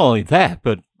 Not only that,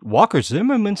 but Walker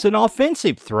Zimmerman's an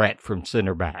offensive threat from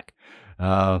center back.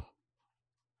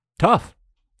 Tough.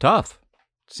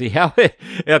 See how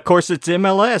of course, it's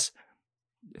MLS.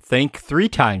 Think 3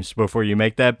 times before you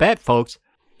make that bet, folks.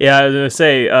 Yeah, I was going to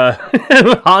say,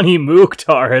 Hani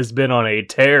Mukhtar has been on a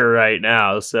tear right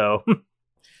now, so...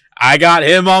 I got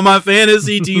him on my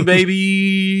fantasy team,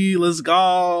 baby. Let's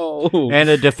go. And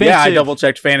a defensive... Yeah, I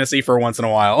double-checked fantasy for once in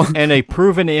a while. And a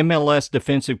proven MLS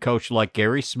defensive coach like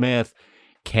Gary Smith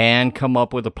can come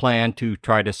up with a plan to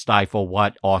try to stifle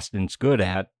what Austin's good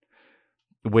at,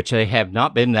 which they have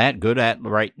not been that good at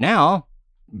right now,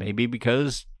 maybe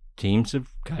because teams have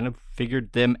kind of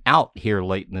figured them out here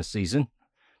late in the season.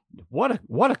 What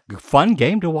a fun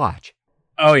game to watch.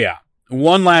 Oh, yeah.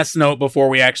 One last note before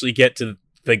we actually get to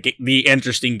the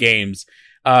interesting games.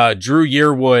 Drew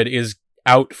Yearwood is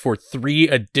out for 3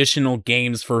 additional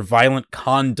games for violent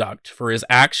conduct for his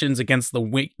actions against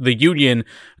the Union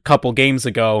a couple games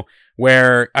ago,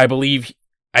 where I believe,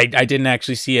 I didn't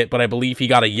actually see it, but I believe he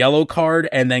got a yellow card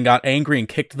and then got angry and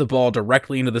kicked the ball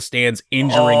directly into the stands,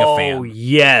 injuring a fan. Oh,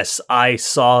 yes, I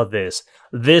saw this.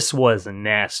 This was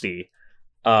nasty.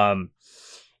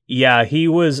 Yeah, he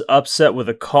was upset with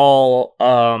a call.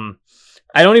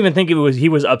 I don't even think he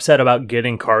was upset about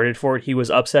getting carded for it. He was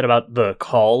upset about the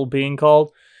call being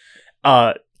called.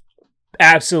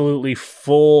 Absolutely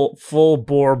full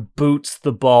bore boots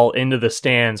the ball into the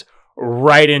stands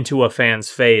right into a fan's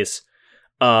face.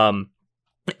 And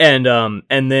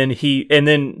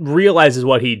then realizes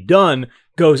what he'd done,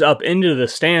 goes up into the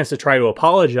stands to try to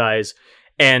apologize,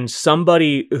 and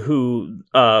somebody who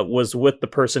was with the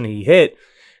person he hit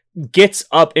gets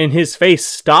up in his face,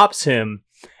 stops him,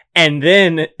 and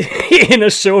then in a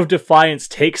show of defiance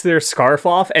takes their scarf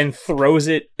off and throws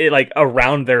it like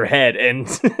around their head, and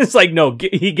it's like, no,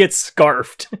 he gets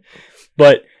scarfed.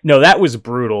 But no, that was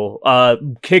brutal.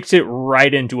 Kicked it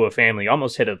right into a family,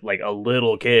 almost hit a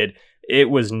little kid. It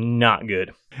was not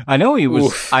good. I know he was.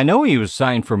 Oof. I know he was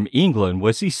signed from England.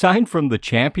 Was he signed from the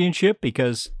Championship?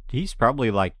 Because he's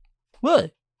probably like,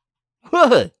 what?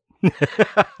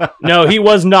 No, he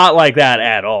was not like that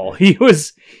at all. He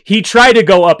tried to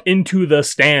go up into the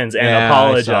stands and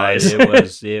apologize.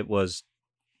 It was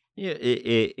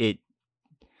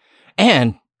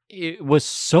and it was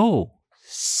so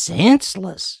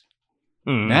senseless.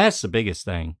 That's the biggest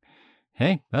thing.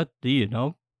 Hey, but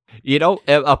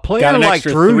a player Got an like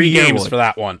extra Drew 3 games Yearwood, for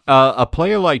that one. a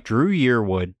player like Drew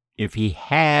Yearwood, if he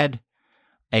had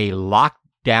a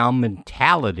lockdown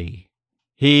mentality,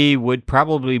 he would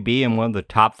probably be in one of the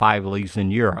top 5 leagues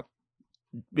in Europe.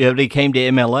 But he came to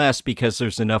MLS because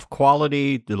there's enough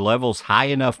quality, the level's high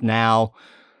enough now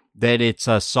that it's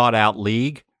a sought-out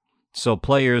league. So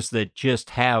players that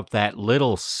just have that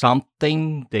little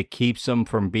something that keeps them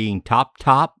from being top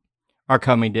are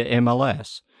coming to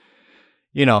MLS.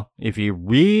 If you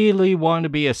really want to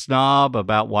be a snob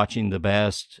about watching the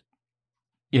best,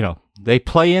 they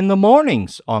play in the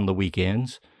mornings on the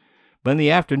weekends, but in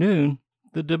the afternoon,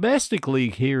 the domestic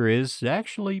league here is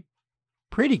actually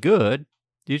pretty good.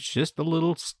 It's just a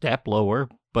little step lower,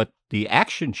 but the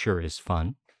action sure is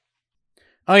fun.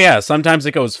 Oh yeah, sometimes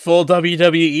it goes full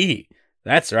WWE.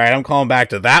 That's right, I'm calling back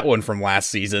to that one from last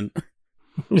season.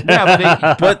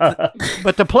 Yeah,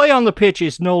 but the play on the pitch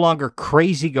is no longer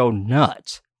crazy go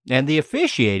nuts. And the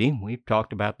officiating, we've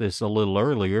talked about this a little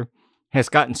earlier, has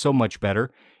gotten so much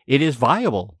better. It is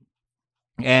viable.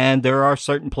 And there are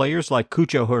certain players like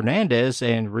Cucho Hernandez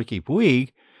and Ricky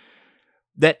Puig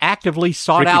that actively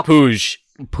sought out...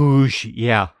 Puig,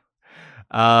 yeah.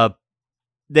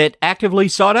 That actively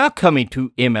sought out coming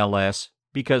to MLS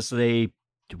because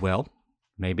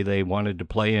maybe they wanted to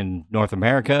play in North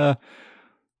America.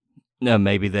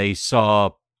 Maybe they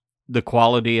saw the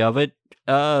quality of it.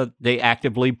 They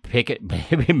actively pick it.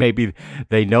 Maybe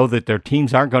they know that their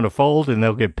teams aren't going to fold and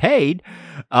they'll get paid.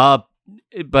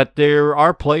 But there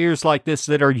are players like this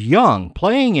that are young,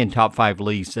 playing in top 5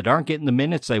 leagues that aren't getting the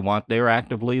minutes they want. They're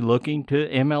actively looking to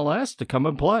MLS to come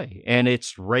and play. And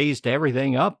it's raised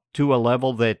everything up to a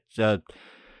level that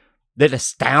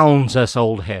astounds us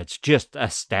old heads, just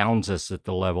astounds us at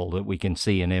the level that we can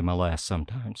see in MLS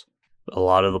sometimes. A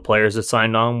lot of the players that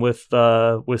signed on with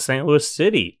St. Louis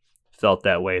City felt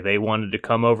that way. They wanted to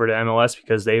come over to MLS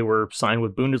because they were signed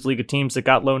with Bundesliga teams that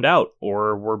got loaned out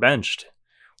or were benched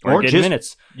or getting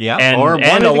minutes. Yeah, and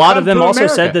a lot of them also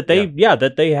said that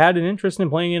they had an interest in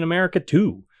playing in America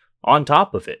too, on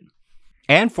top of it.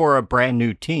 And for a brand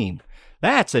new team,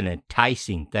 that's an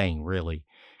enticing thing, really,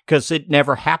 because it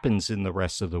never happens in the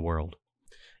rest of the world.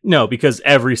 No, because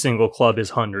every single club is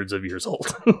hundreds of years old.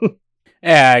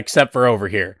 Yeah, except for over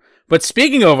here. But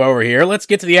speaking of over here, let's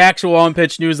get to the actual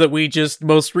on-pitch news that we just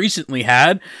most recently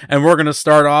had. And we're going to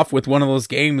start off with one of those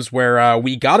games where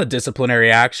we got a disciplinary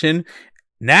action.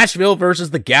 Nashville versus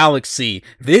the Galaxy.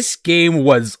 This game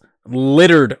was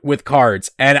littered with cards.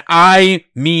 And I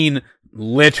mean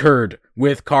littered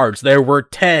with cards. There were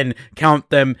 10,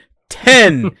 count them,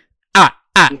 10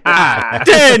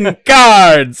 10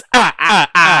 cards.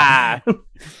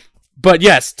 But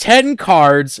yes, 10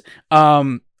 cards.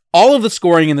 All of the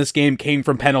scoring in this game came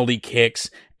from penalty kicks.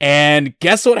 And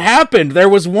guess what happened? There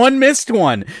was one missed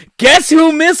one. Guess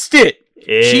who missed it?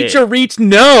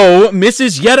 Chicharito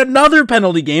misses yet another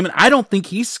penalty game. And I don't think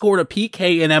he's scored a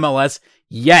PK in MLS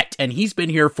yet. And he's been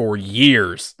here for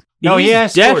years. No, he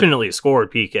has definitely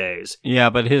scored PKs. Yeah,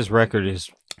 but his record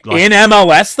is... in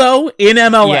MLS, though? In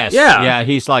MLS. Yes. Yeah,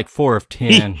 he's like 4 of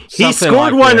 10. He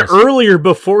scored one earlier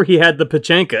before he had the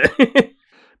Pachenka.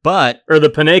 Or the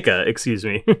Panenka, excuse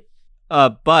me.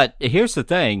 But here's the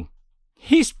thing.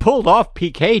 He's pulled off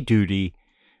PK duty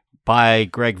by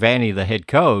Greg Vanney, the head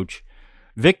coach.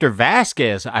 Victor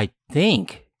Vasquez, I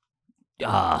think.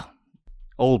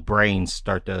 Old brains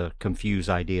start to confuse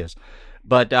ideas.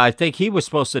 But I think he was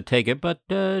supposed to take it, but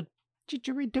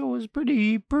Chicharito was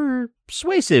pretty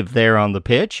persuasive there on the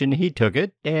pitch, and he took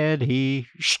it, and he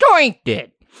stoinked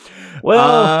it.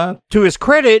 Well, to his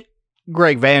credit,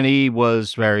 Greg Vanney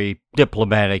was very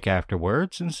diplomatic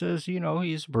afterwards and says,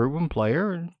 he's a proven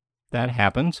player, and that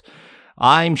happens.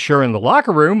 I'm sure in the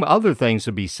locker room, other things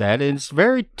would be said, and it's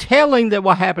very telling that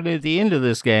what happened at the end of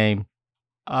this game,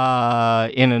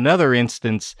 in another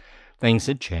instance, things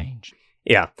had changed.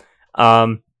 Yeah.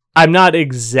 I'm not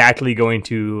exactly going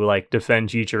to defend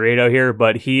Chicharito here,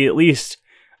 but he at least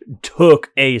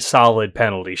took a solid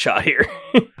penalty shot here.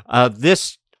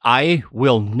 I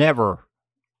will never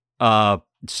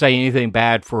say anything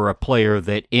bad for a player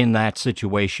that in that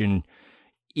situation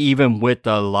even with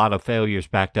a lot of failures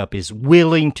backed up, is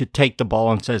willing to take the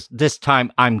ball and says, this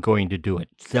time I'm going to do it.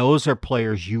 Those are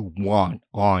players you want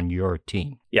on your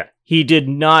team. Yeah. He did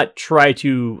not try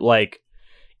to,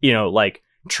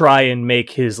 try and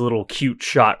make his little cute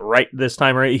shot right this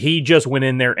time. Right? He just went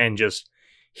in there and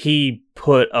he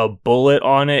put a bullet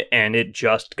on it, and it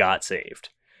just got saved.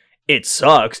 It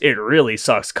sucks. It really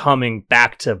sucks coming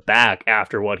back to back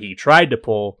after what he tried to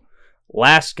pull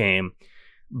last game.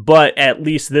 But at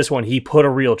least this one, he put a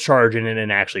real charge in it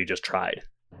and actually just tried.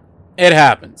 It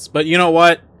happens. But you know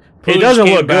what? It doesn't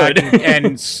look good.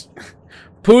 and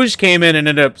Puig came in and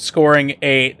ended up scoring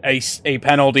a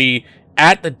penalty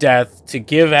at the death to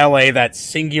give LA that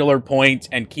singular point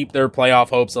and keep their playoff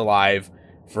hopes alive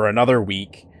for another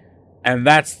week. And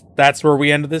that's where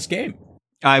we ended this game.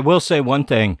 I will say one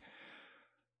thing.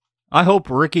 I hope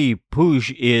Ricky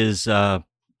Puig is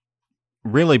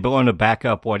really going to back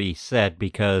up what he said,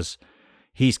 because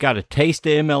he's got a taste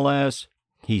of MLS.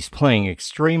 He's playing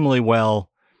extremely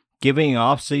well, giving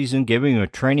off-season, giving a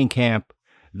training camp.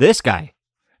 This guy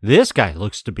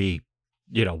looks to be,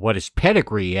 what his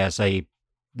pedigree as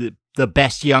the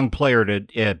best young player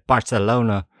at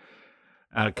Barcelona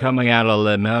coming out of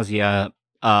La Masia.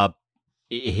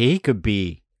 He could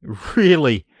be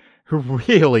really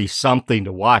something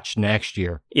to watch next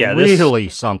year. Yeah, really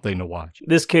something to watch.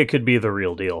 This kid could be the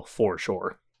real deal, for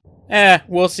sure.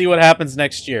 We'll see what happens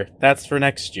next year. That's for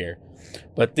next year.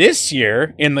 But this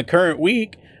year, in the current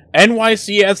week,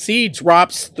 NYCFC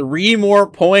drops 3 more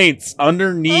points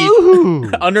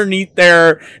underneath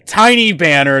their tiny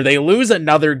banner. They lose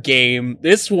another game.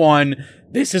 This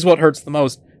is what hurts the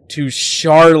most, to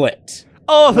Charlotte.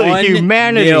 Oh, the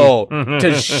humanity. 1-0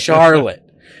 to Charlotte.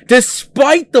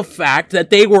 Despite the fact that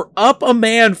they were up a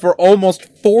man for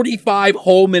almost 45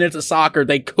 whole minutes of soccer,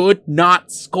 they could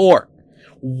not score.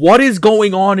 What is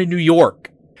going on in New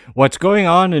York? What's going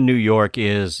on in New York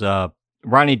is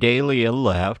Ronnie Daly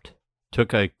left,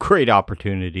 took a great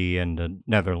opportunity in the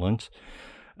Netherlands.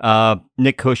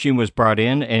 Nick Cushing was brought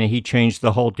in, and he changed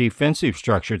the whole defensive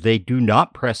structure. They do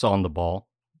not press on the ball.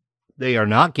 They are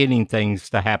not getting things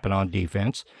to happen on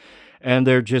defense, and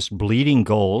they're just bleeding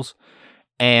goals.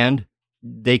 And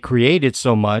they created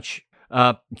so much.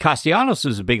 Castellanos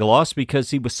is a big loss because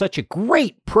he was such a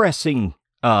great pressing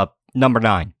number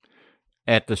 9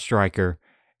 at the striker.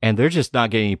 And they're just not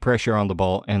getting any pressure on the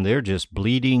ball, and they're just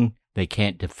bleeding. They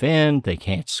can't defend. They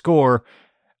can't score.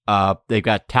 They've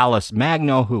got Talis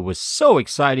Magno, who was so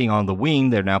exciting on the wing.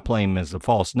 They're now playing him as a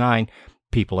false 9.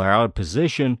 People are out of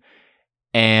position.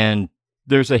 And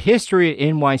there's a history at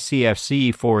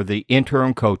NYCFC for the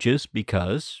interim coaches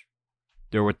because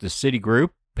they're with the City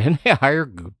Group, and they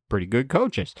hire pretty good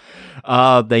coaches.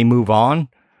 They move on.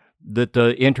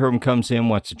 The interim comes in,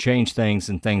 wants to change things,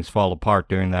 and things fall apart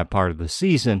during that part of the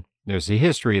season. There's a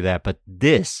history of that, but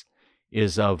this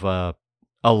is of a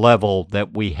level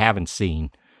that we haven't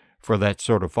seen for that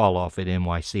sort of fall off at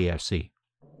NYCFC.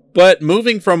 But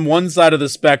moving from one side of the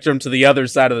spectrum to the other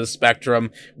side of the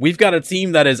spectrum, we've got a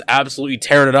team that is absolutely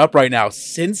tearing it up right now.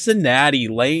 Cincinnati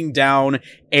laying down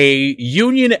a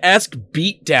Union-esque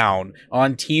beatdown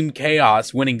on Team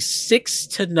Chaos, winning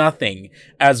 6-0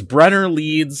 as Brenner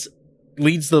leads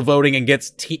the voting and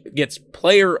gets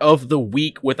Player of the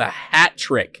Week with a hat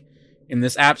trick in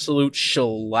this absolute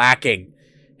shellacking.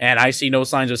 And I see no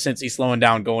signs of Cincy slowing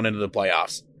down going into the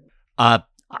playoffs. I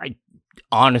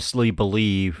honestly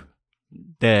believe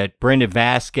that Brendan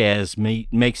Vasquez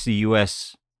makes the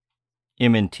U.S.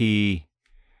 M&T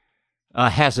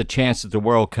has a chance at the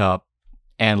World Cup,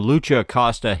 and Lucha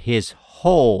Acosta, his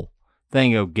whole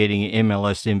thing of getting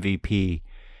MLS MVP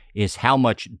is how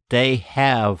much they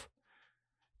have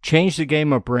changed the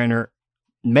game of Brenner,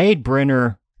 made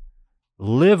Brenner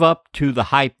live up to the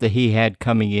hype that he had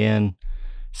coming in.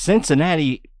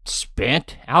 Cincinnati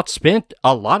outspent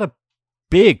a lot of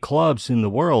big clubs in the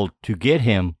world to get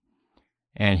him,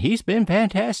 and he's been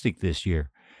fantastic this year.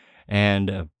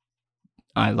 And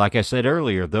like I said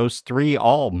earlier, those 3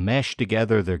 all mesh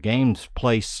together. Their games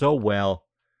play so well,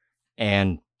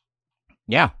 and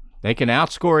yeah, they can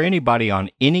outscore anybody on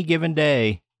any given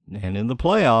day. And in the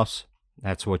playoffs,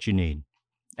 that's what you need.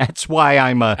 That's why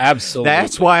I'm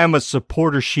a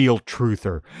supporter shield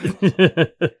truther.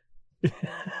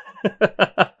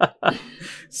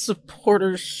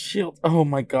 Supporter shield. Oh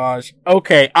my gosh.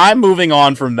 Okay, I'm moving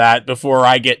on from that before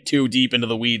I get too deep into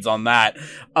the weeds on that.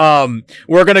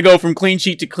 We're going to go from clean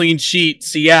sheet to clean sheet.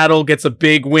 Seattle gets a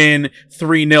big win,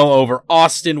 3-0 over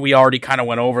Austin. We already kind of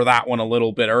went over that one a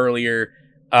little bit earlier.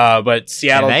 But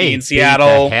Seattle being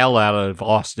Seattle. Beat the hell out of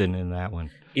Austin in that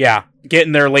one. Yeah,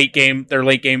 getting their late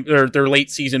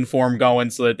season form going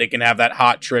so that they can have that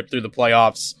hot trip through the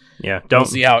playoffs. Yeah, We'll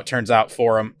see how it turns out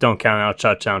for them. Don't count out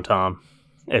Touchdown Tom,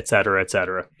 etc.,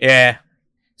 etc. Yeah.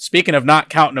 Speaking of not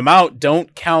counting them out,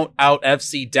 don't count out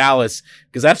FC Dallas,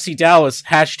 because FC Dallas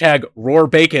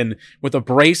 #RoarBacon with a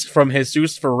brace from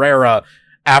Jesus Ferreira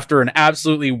after an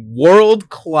absolutely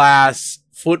world-class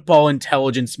football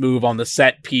intelligence move on the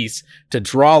set piece to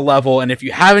draw level. And if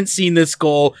you haven't seen this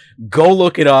goal, go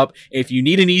look it up. If you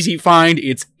need an easy find,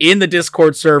 it's in the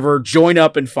Discord server. Join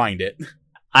up and find it.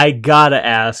 I gotta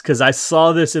ask, because I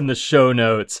saw this in the show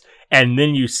notes, and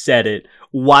then you said it.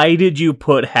 Why did you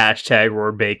put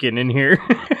 #RoarBacon in here?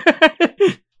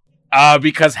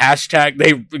 Because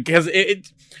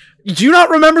do you not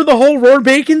remember the whole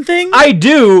RoarBacon thing? I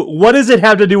do. What does it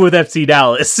have to do with FC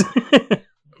Dallas?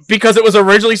 Because it was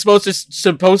originally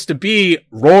supposed to be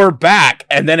roar back,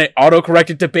 and then it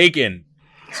auto-corrected to bacon.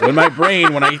 So in my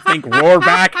brain, when I think roar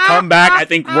back, come back, I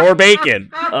think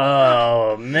RoarBacon.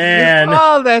 Oh, man.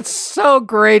 Oh, that's so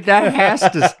great. That has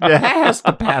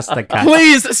to pass the cut.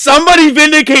 Please, somebody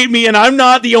vindicate me, and I'm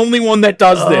not the only one that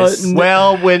does this.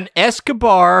 Well, when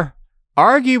Escobar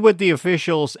argued with the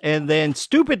officials and then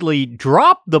stupidly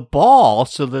dropped the ball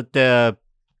so that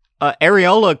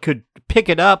Areola could pick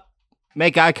it up,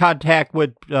 make eye contact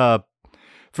with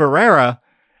Ferreira,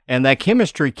 and that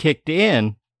chemistry kicked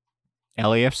in,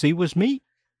 LAFC was meat.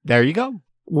 There you go.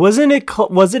 Wasn't it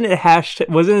supposed to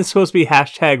be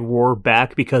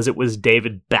 #RoarBack because it was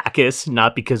David Backus,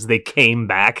 not because they came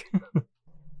back?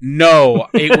 No,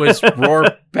 it was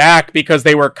roar back because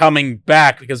they were coming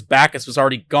back, because Backus was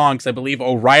already gone, because I believe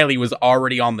O'Reilly was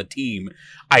already on the team.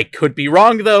 I could be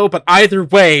wrong, though, but either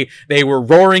way, they were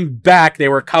roaring back. They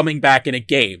were coming back in a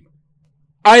game.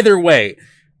 Either way,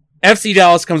 FC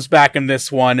Dallas comes back in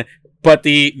this one, but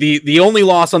the only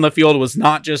loss on the field was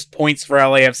not just points for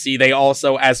LAFC. They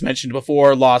also, as mentioned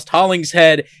before, lost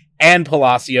Hollingshead and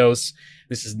Palacios.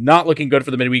 This is not looking good for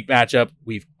the midweek matchup.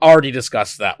 We've already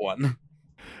discussed that one.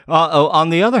 On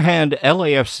the other hand,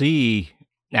 LAFC,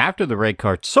 after the red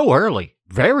card, so early,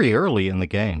 very early in the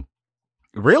game,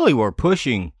 really were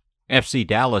pushing FC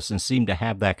Dallas and seemed to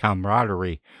have that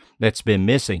camaraderie that's been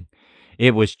missing.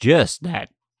 It was just that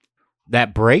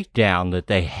breakdown that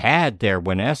they had there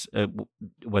when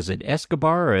was it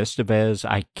Escobar or Estevez?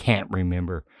 I can't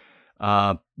remember.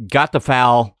 Got the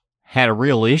foul, had a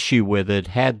real issue with it,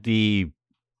 had the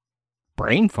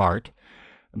brain fart,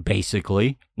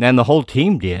 basically, and the whole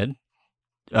team did.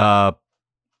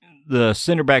 The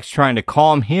center back's trying to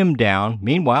calm him down.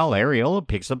 Meanwhile, Areola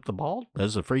picks up the ball,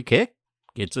 does a free kick,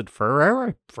 gets it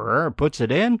Ferreira. Ferreira puts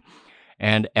it in,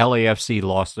 and LAFC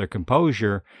lost their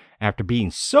composure after being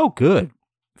so good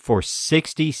for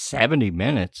 60, 70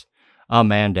 minutes, a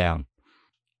man down.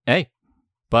 Hey,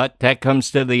 but that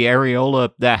comes to the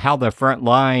Areola, how the front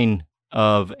line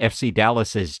of FC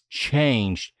Dallas has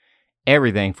changed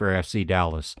everything for FC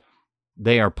Dallas.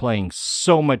 They are playing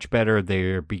so much better.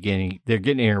 They're getting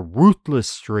a ruthless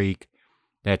streak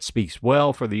that speaks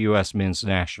well for the U.S. men's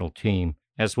national team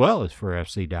as well as for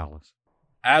FC Dallas.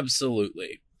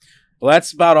 Absolutely. Well,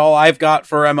 that's about all I've got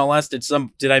for MLS.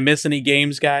 Did I miss any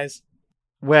games, guys?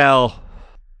 Well,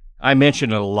 I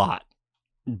mentioned it a lot,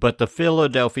 but the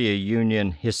Philadelphia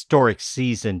Union historic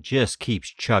season just keeps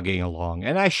chugging along.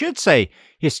 And I should say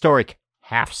historic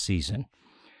half season,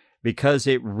 because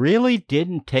it really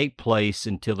didn't take place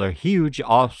until their huge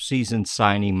off-season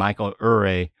signing, Michael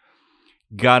Ure,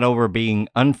 got over being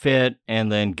unfit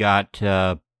and then got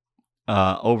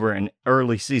over an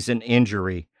early season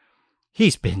injury.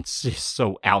 He's been just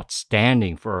so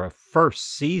outstanding for a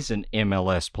first season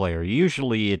MLS player.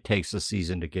 Usually it takes a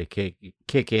season to get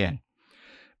kick in.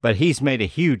 But he's made a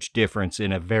huge difference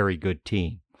in a very good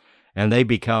team. And they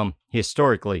become,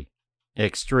 historically,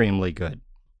 extremely good.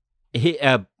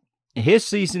 His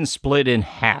season split in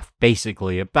half,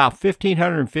 basically. About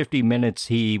 1,550 minutes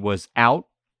he was out,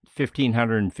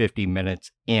 1,550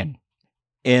 minutes in.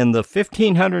 In the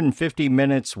 1,550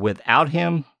 minutes without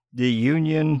him, the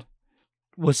Union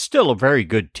was still a very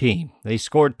good team. They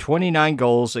scored 29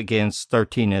 goals against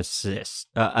 13 assists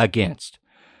against.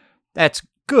 That's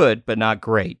good, but not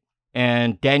great.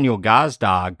 And Daniel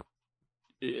Gazdag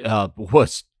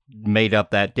was made up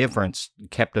that difference,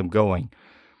 kept them going.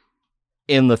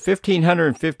 In the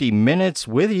 1,550 minutes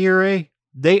with Ure,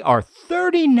 they are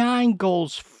 39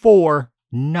 goals for,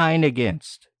 9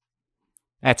 against.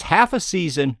 That's half a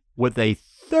season with a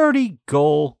 30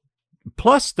 goal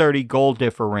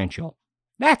differential.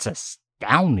 That's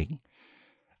astounding.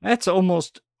 That's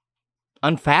almost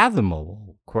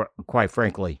unfathomable, quite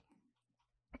frankly.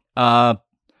 So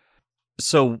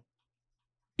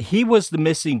he was the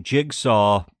missing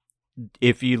jigsaw.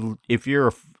 If you're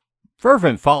a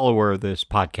fervent follower of this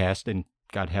podcast, and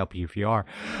God help you if you are,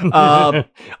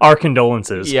 Our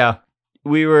condolences. yeah.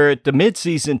 We were at the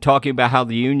midseason talking about how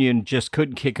the Union just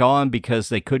couldn't kick on because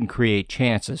they couldn't create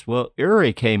chances. Well,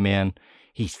 Uri came in.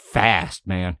 He's fast,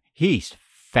 man. He's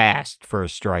fast for a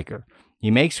striker.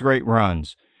 He makes great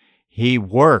runs. He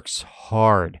works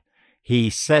hard.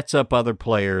 He sets up other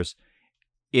players.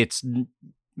 It's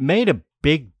made a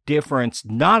big difference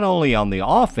not only on the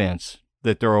offense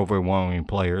that they're overwhelming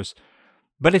players,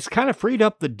 but it's kind of freed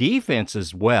up the defense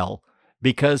as well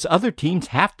because other teams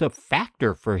have to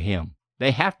factor for him.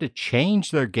 They have to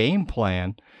change their game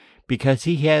plan because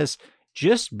he has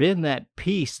just been that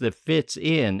piece that fits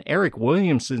in. Eric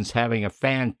Williamson's having a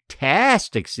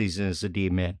fantastic season as a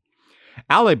D-man.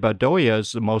 Ali Bedoya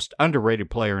is the most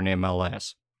underrated player in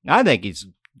MLS. I think he's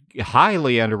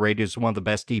highly underrated as one of the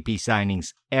best DP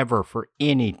signings ever for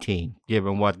any team,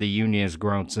 given what the Union has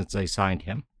grown since they signed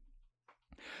him.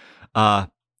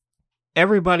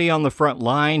 Everybody on the front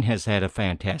line has had a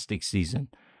fantastic season.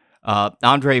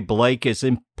 Andre Blake is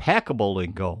impeccable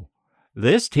in goal.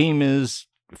 This team is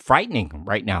frightening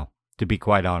right now, to be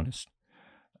quite honest.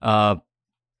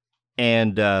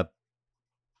 And a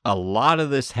lot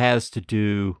of this has to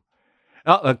do...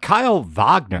 Kyle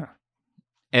Wagner,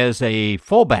 as a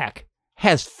fullback,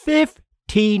 has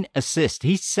 15 assists.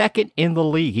 He's second in the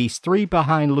league. He's 3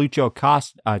 behind Lucho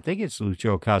Costa. I think it's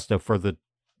Lucho Costa for the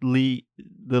league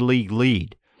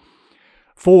lead.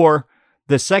 For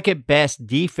the second best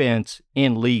defense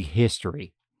in league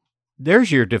history.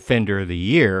 There's your defender of the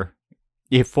year.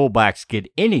 If fullbacks get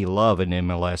any love in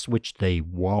MLS, which they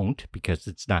won't because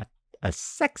it's not a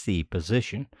sexy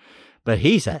position, but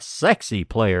he's a sexy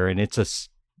player, and it's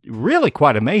really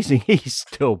quite amazing he's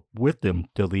still with them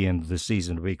till the end of the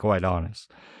season, to be quite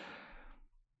honest.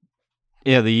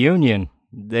 Yeah, the Union,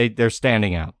 they're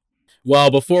standing out.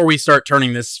 Well, before we start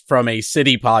turning this from a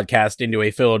city podcast into a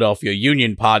Philadelphia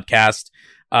Union podcast,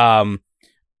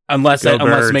 unless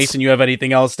Mason, you have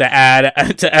anything else to add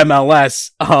to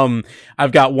MLS,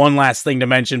 I've got one last thing to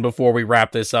mention before we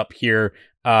wrap this up here.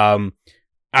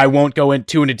 I won't go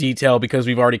into detail because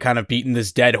we've already kind of beaten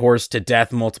this dead horse to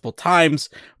death multiple times,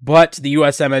 but the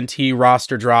USMNT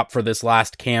roster drop for this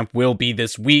last camp will be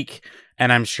this week,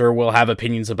 and I'm sure we'll have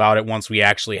opinions about it once we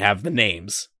actually have the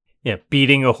names. Yeah,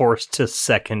 beating a horse to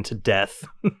second death.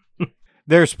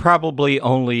 There's probably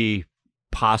only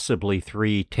possibly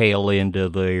 3 tail end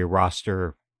of the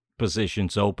roster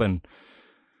positions open.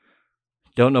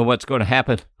 Don't know what's going to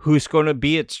happen. Who's going to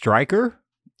be at striker?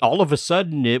 All of a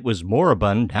sudden, it was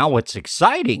moribund. Now it's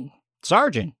exciting.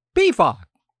 Sargent, Pefok,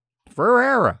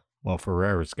 Ferreira. Well,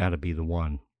 Ferreira's got to be the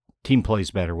one. Team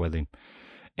plays better with him.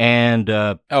 And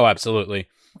oh, absolutely.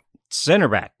 Center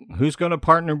back. Who's going to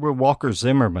partner with Walker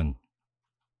Zimmerman?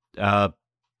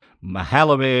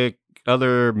 Mihalovic,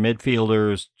 other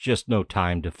midfielders, just no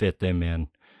time to fit them in.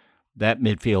 That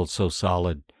midfield's so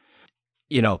solid.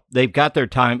 You know, they've got their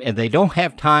time, and they don't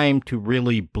have time to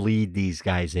really bleed these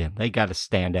guys in. They got to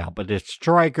stand out. But as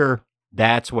striker,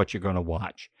 that's what you're going to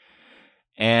watch.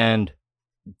 And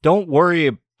don't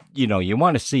worry, you know, you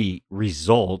want to see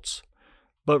results,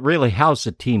 but really, how's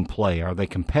the team play? Are they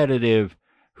competitive?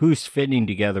 Who's fitting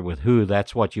together with who?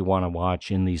 That's what you want to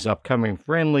watch in these upcoming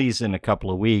friendlies in a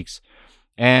couple of weeks.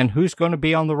 And who's going to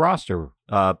be on the roster?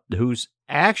 Who's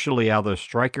actually other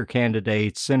striker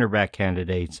candidates, center back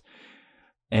candidates,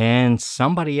 and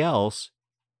somebody else.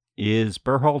 Is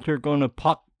Berhalter going to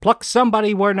pluck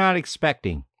somebody we're not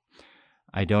expecting?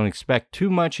 I don't expect too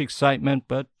much excitement,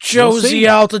 but Josie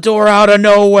Altidore out of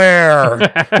nowhere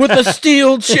with a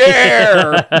steel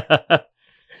chair.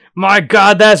 My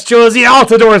God, that's Josie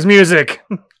Altidore's music.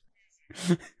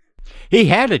 He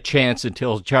had a chance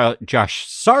until Josh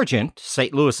Sargent,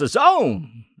 St. Louis's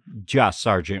own Josh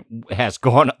Sargent, has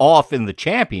gone off in the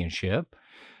championship.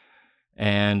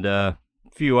 And a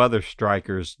few other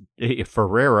strikers,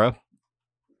 Ferreira,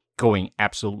 going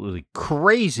absolutely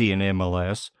crazy in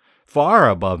MLS, far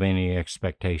above any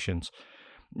expectations.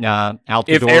 Altidore,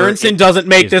 if Aronson doesn't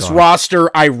make this roster,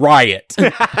 I riot. I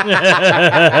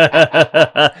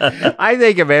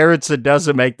think if Aronson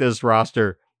doesn't make this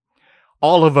roster,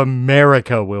 all of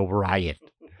America will riot.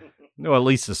 No, at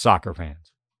least the soccer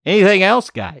fans. Anything else,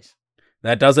 guys?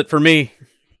 That does it for me.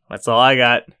 That's all I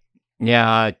got.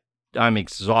 Yeah, I'm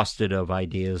exhausted of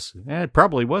ideas. It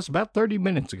probably was about 30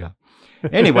 minutes ago.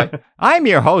 Anyway, I'm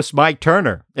your host, Mike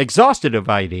Turner, exhausted of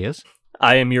ideas.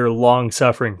 I am your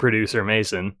long-suffering producer,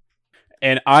 Mason.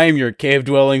 And I am your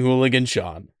cave-dwelling hooligan,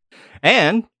 Sean.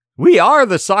 And we are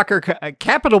the Soccer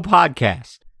Capital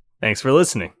Podcast. Thanks for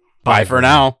listening. Bye for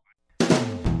now.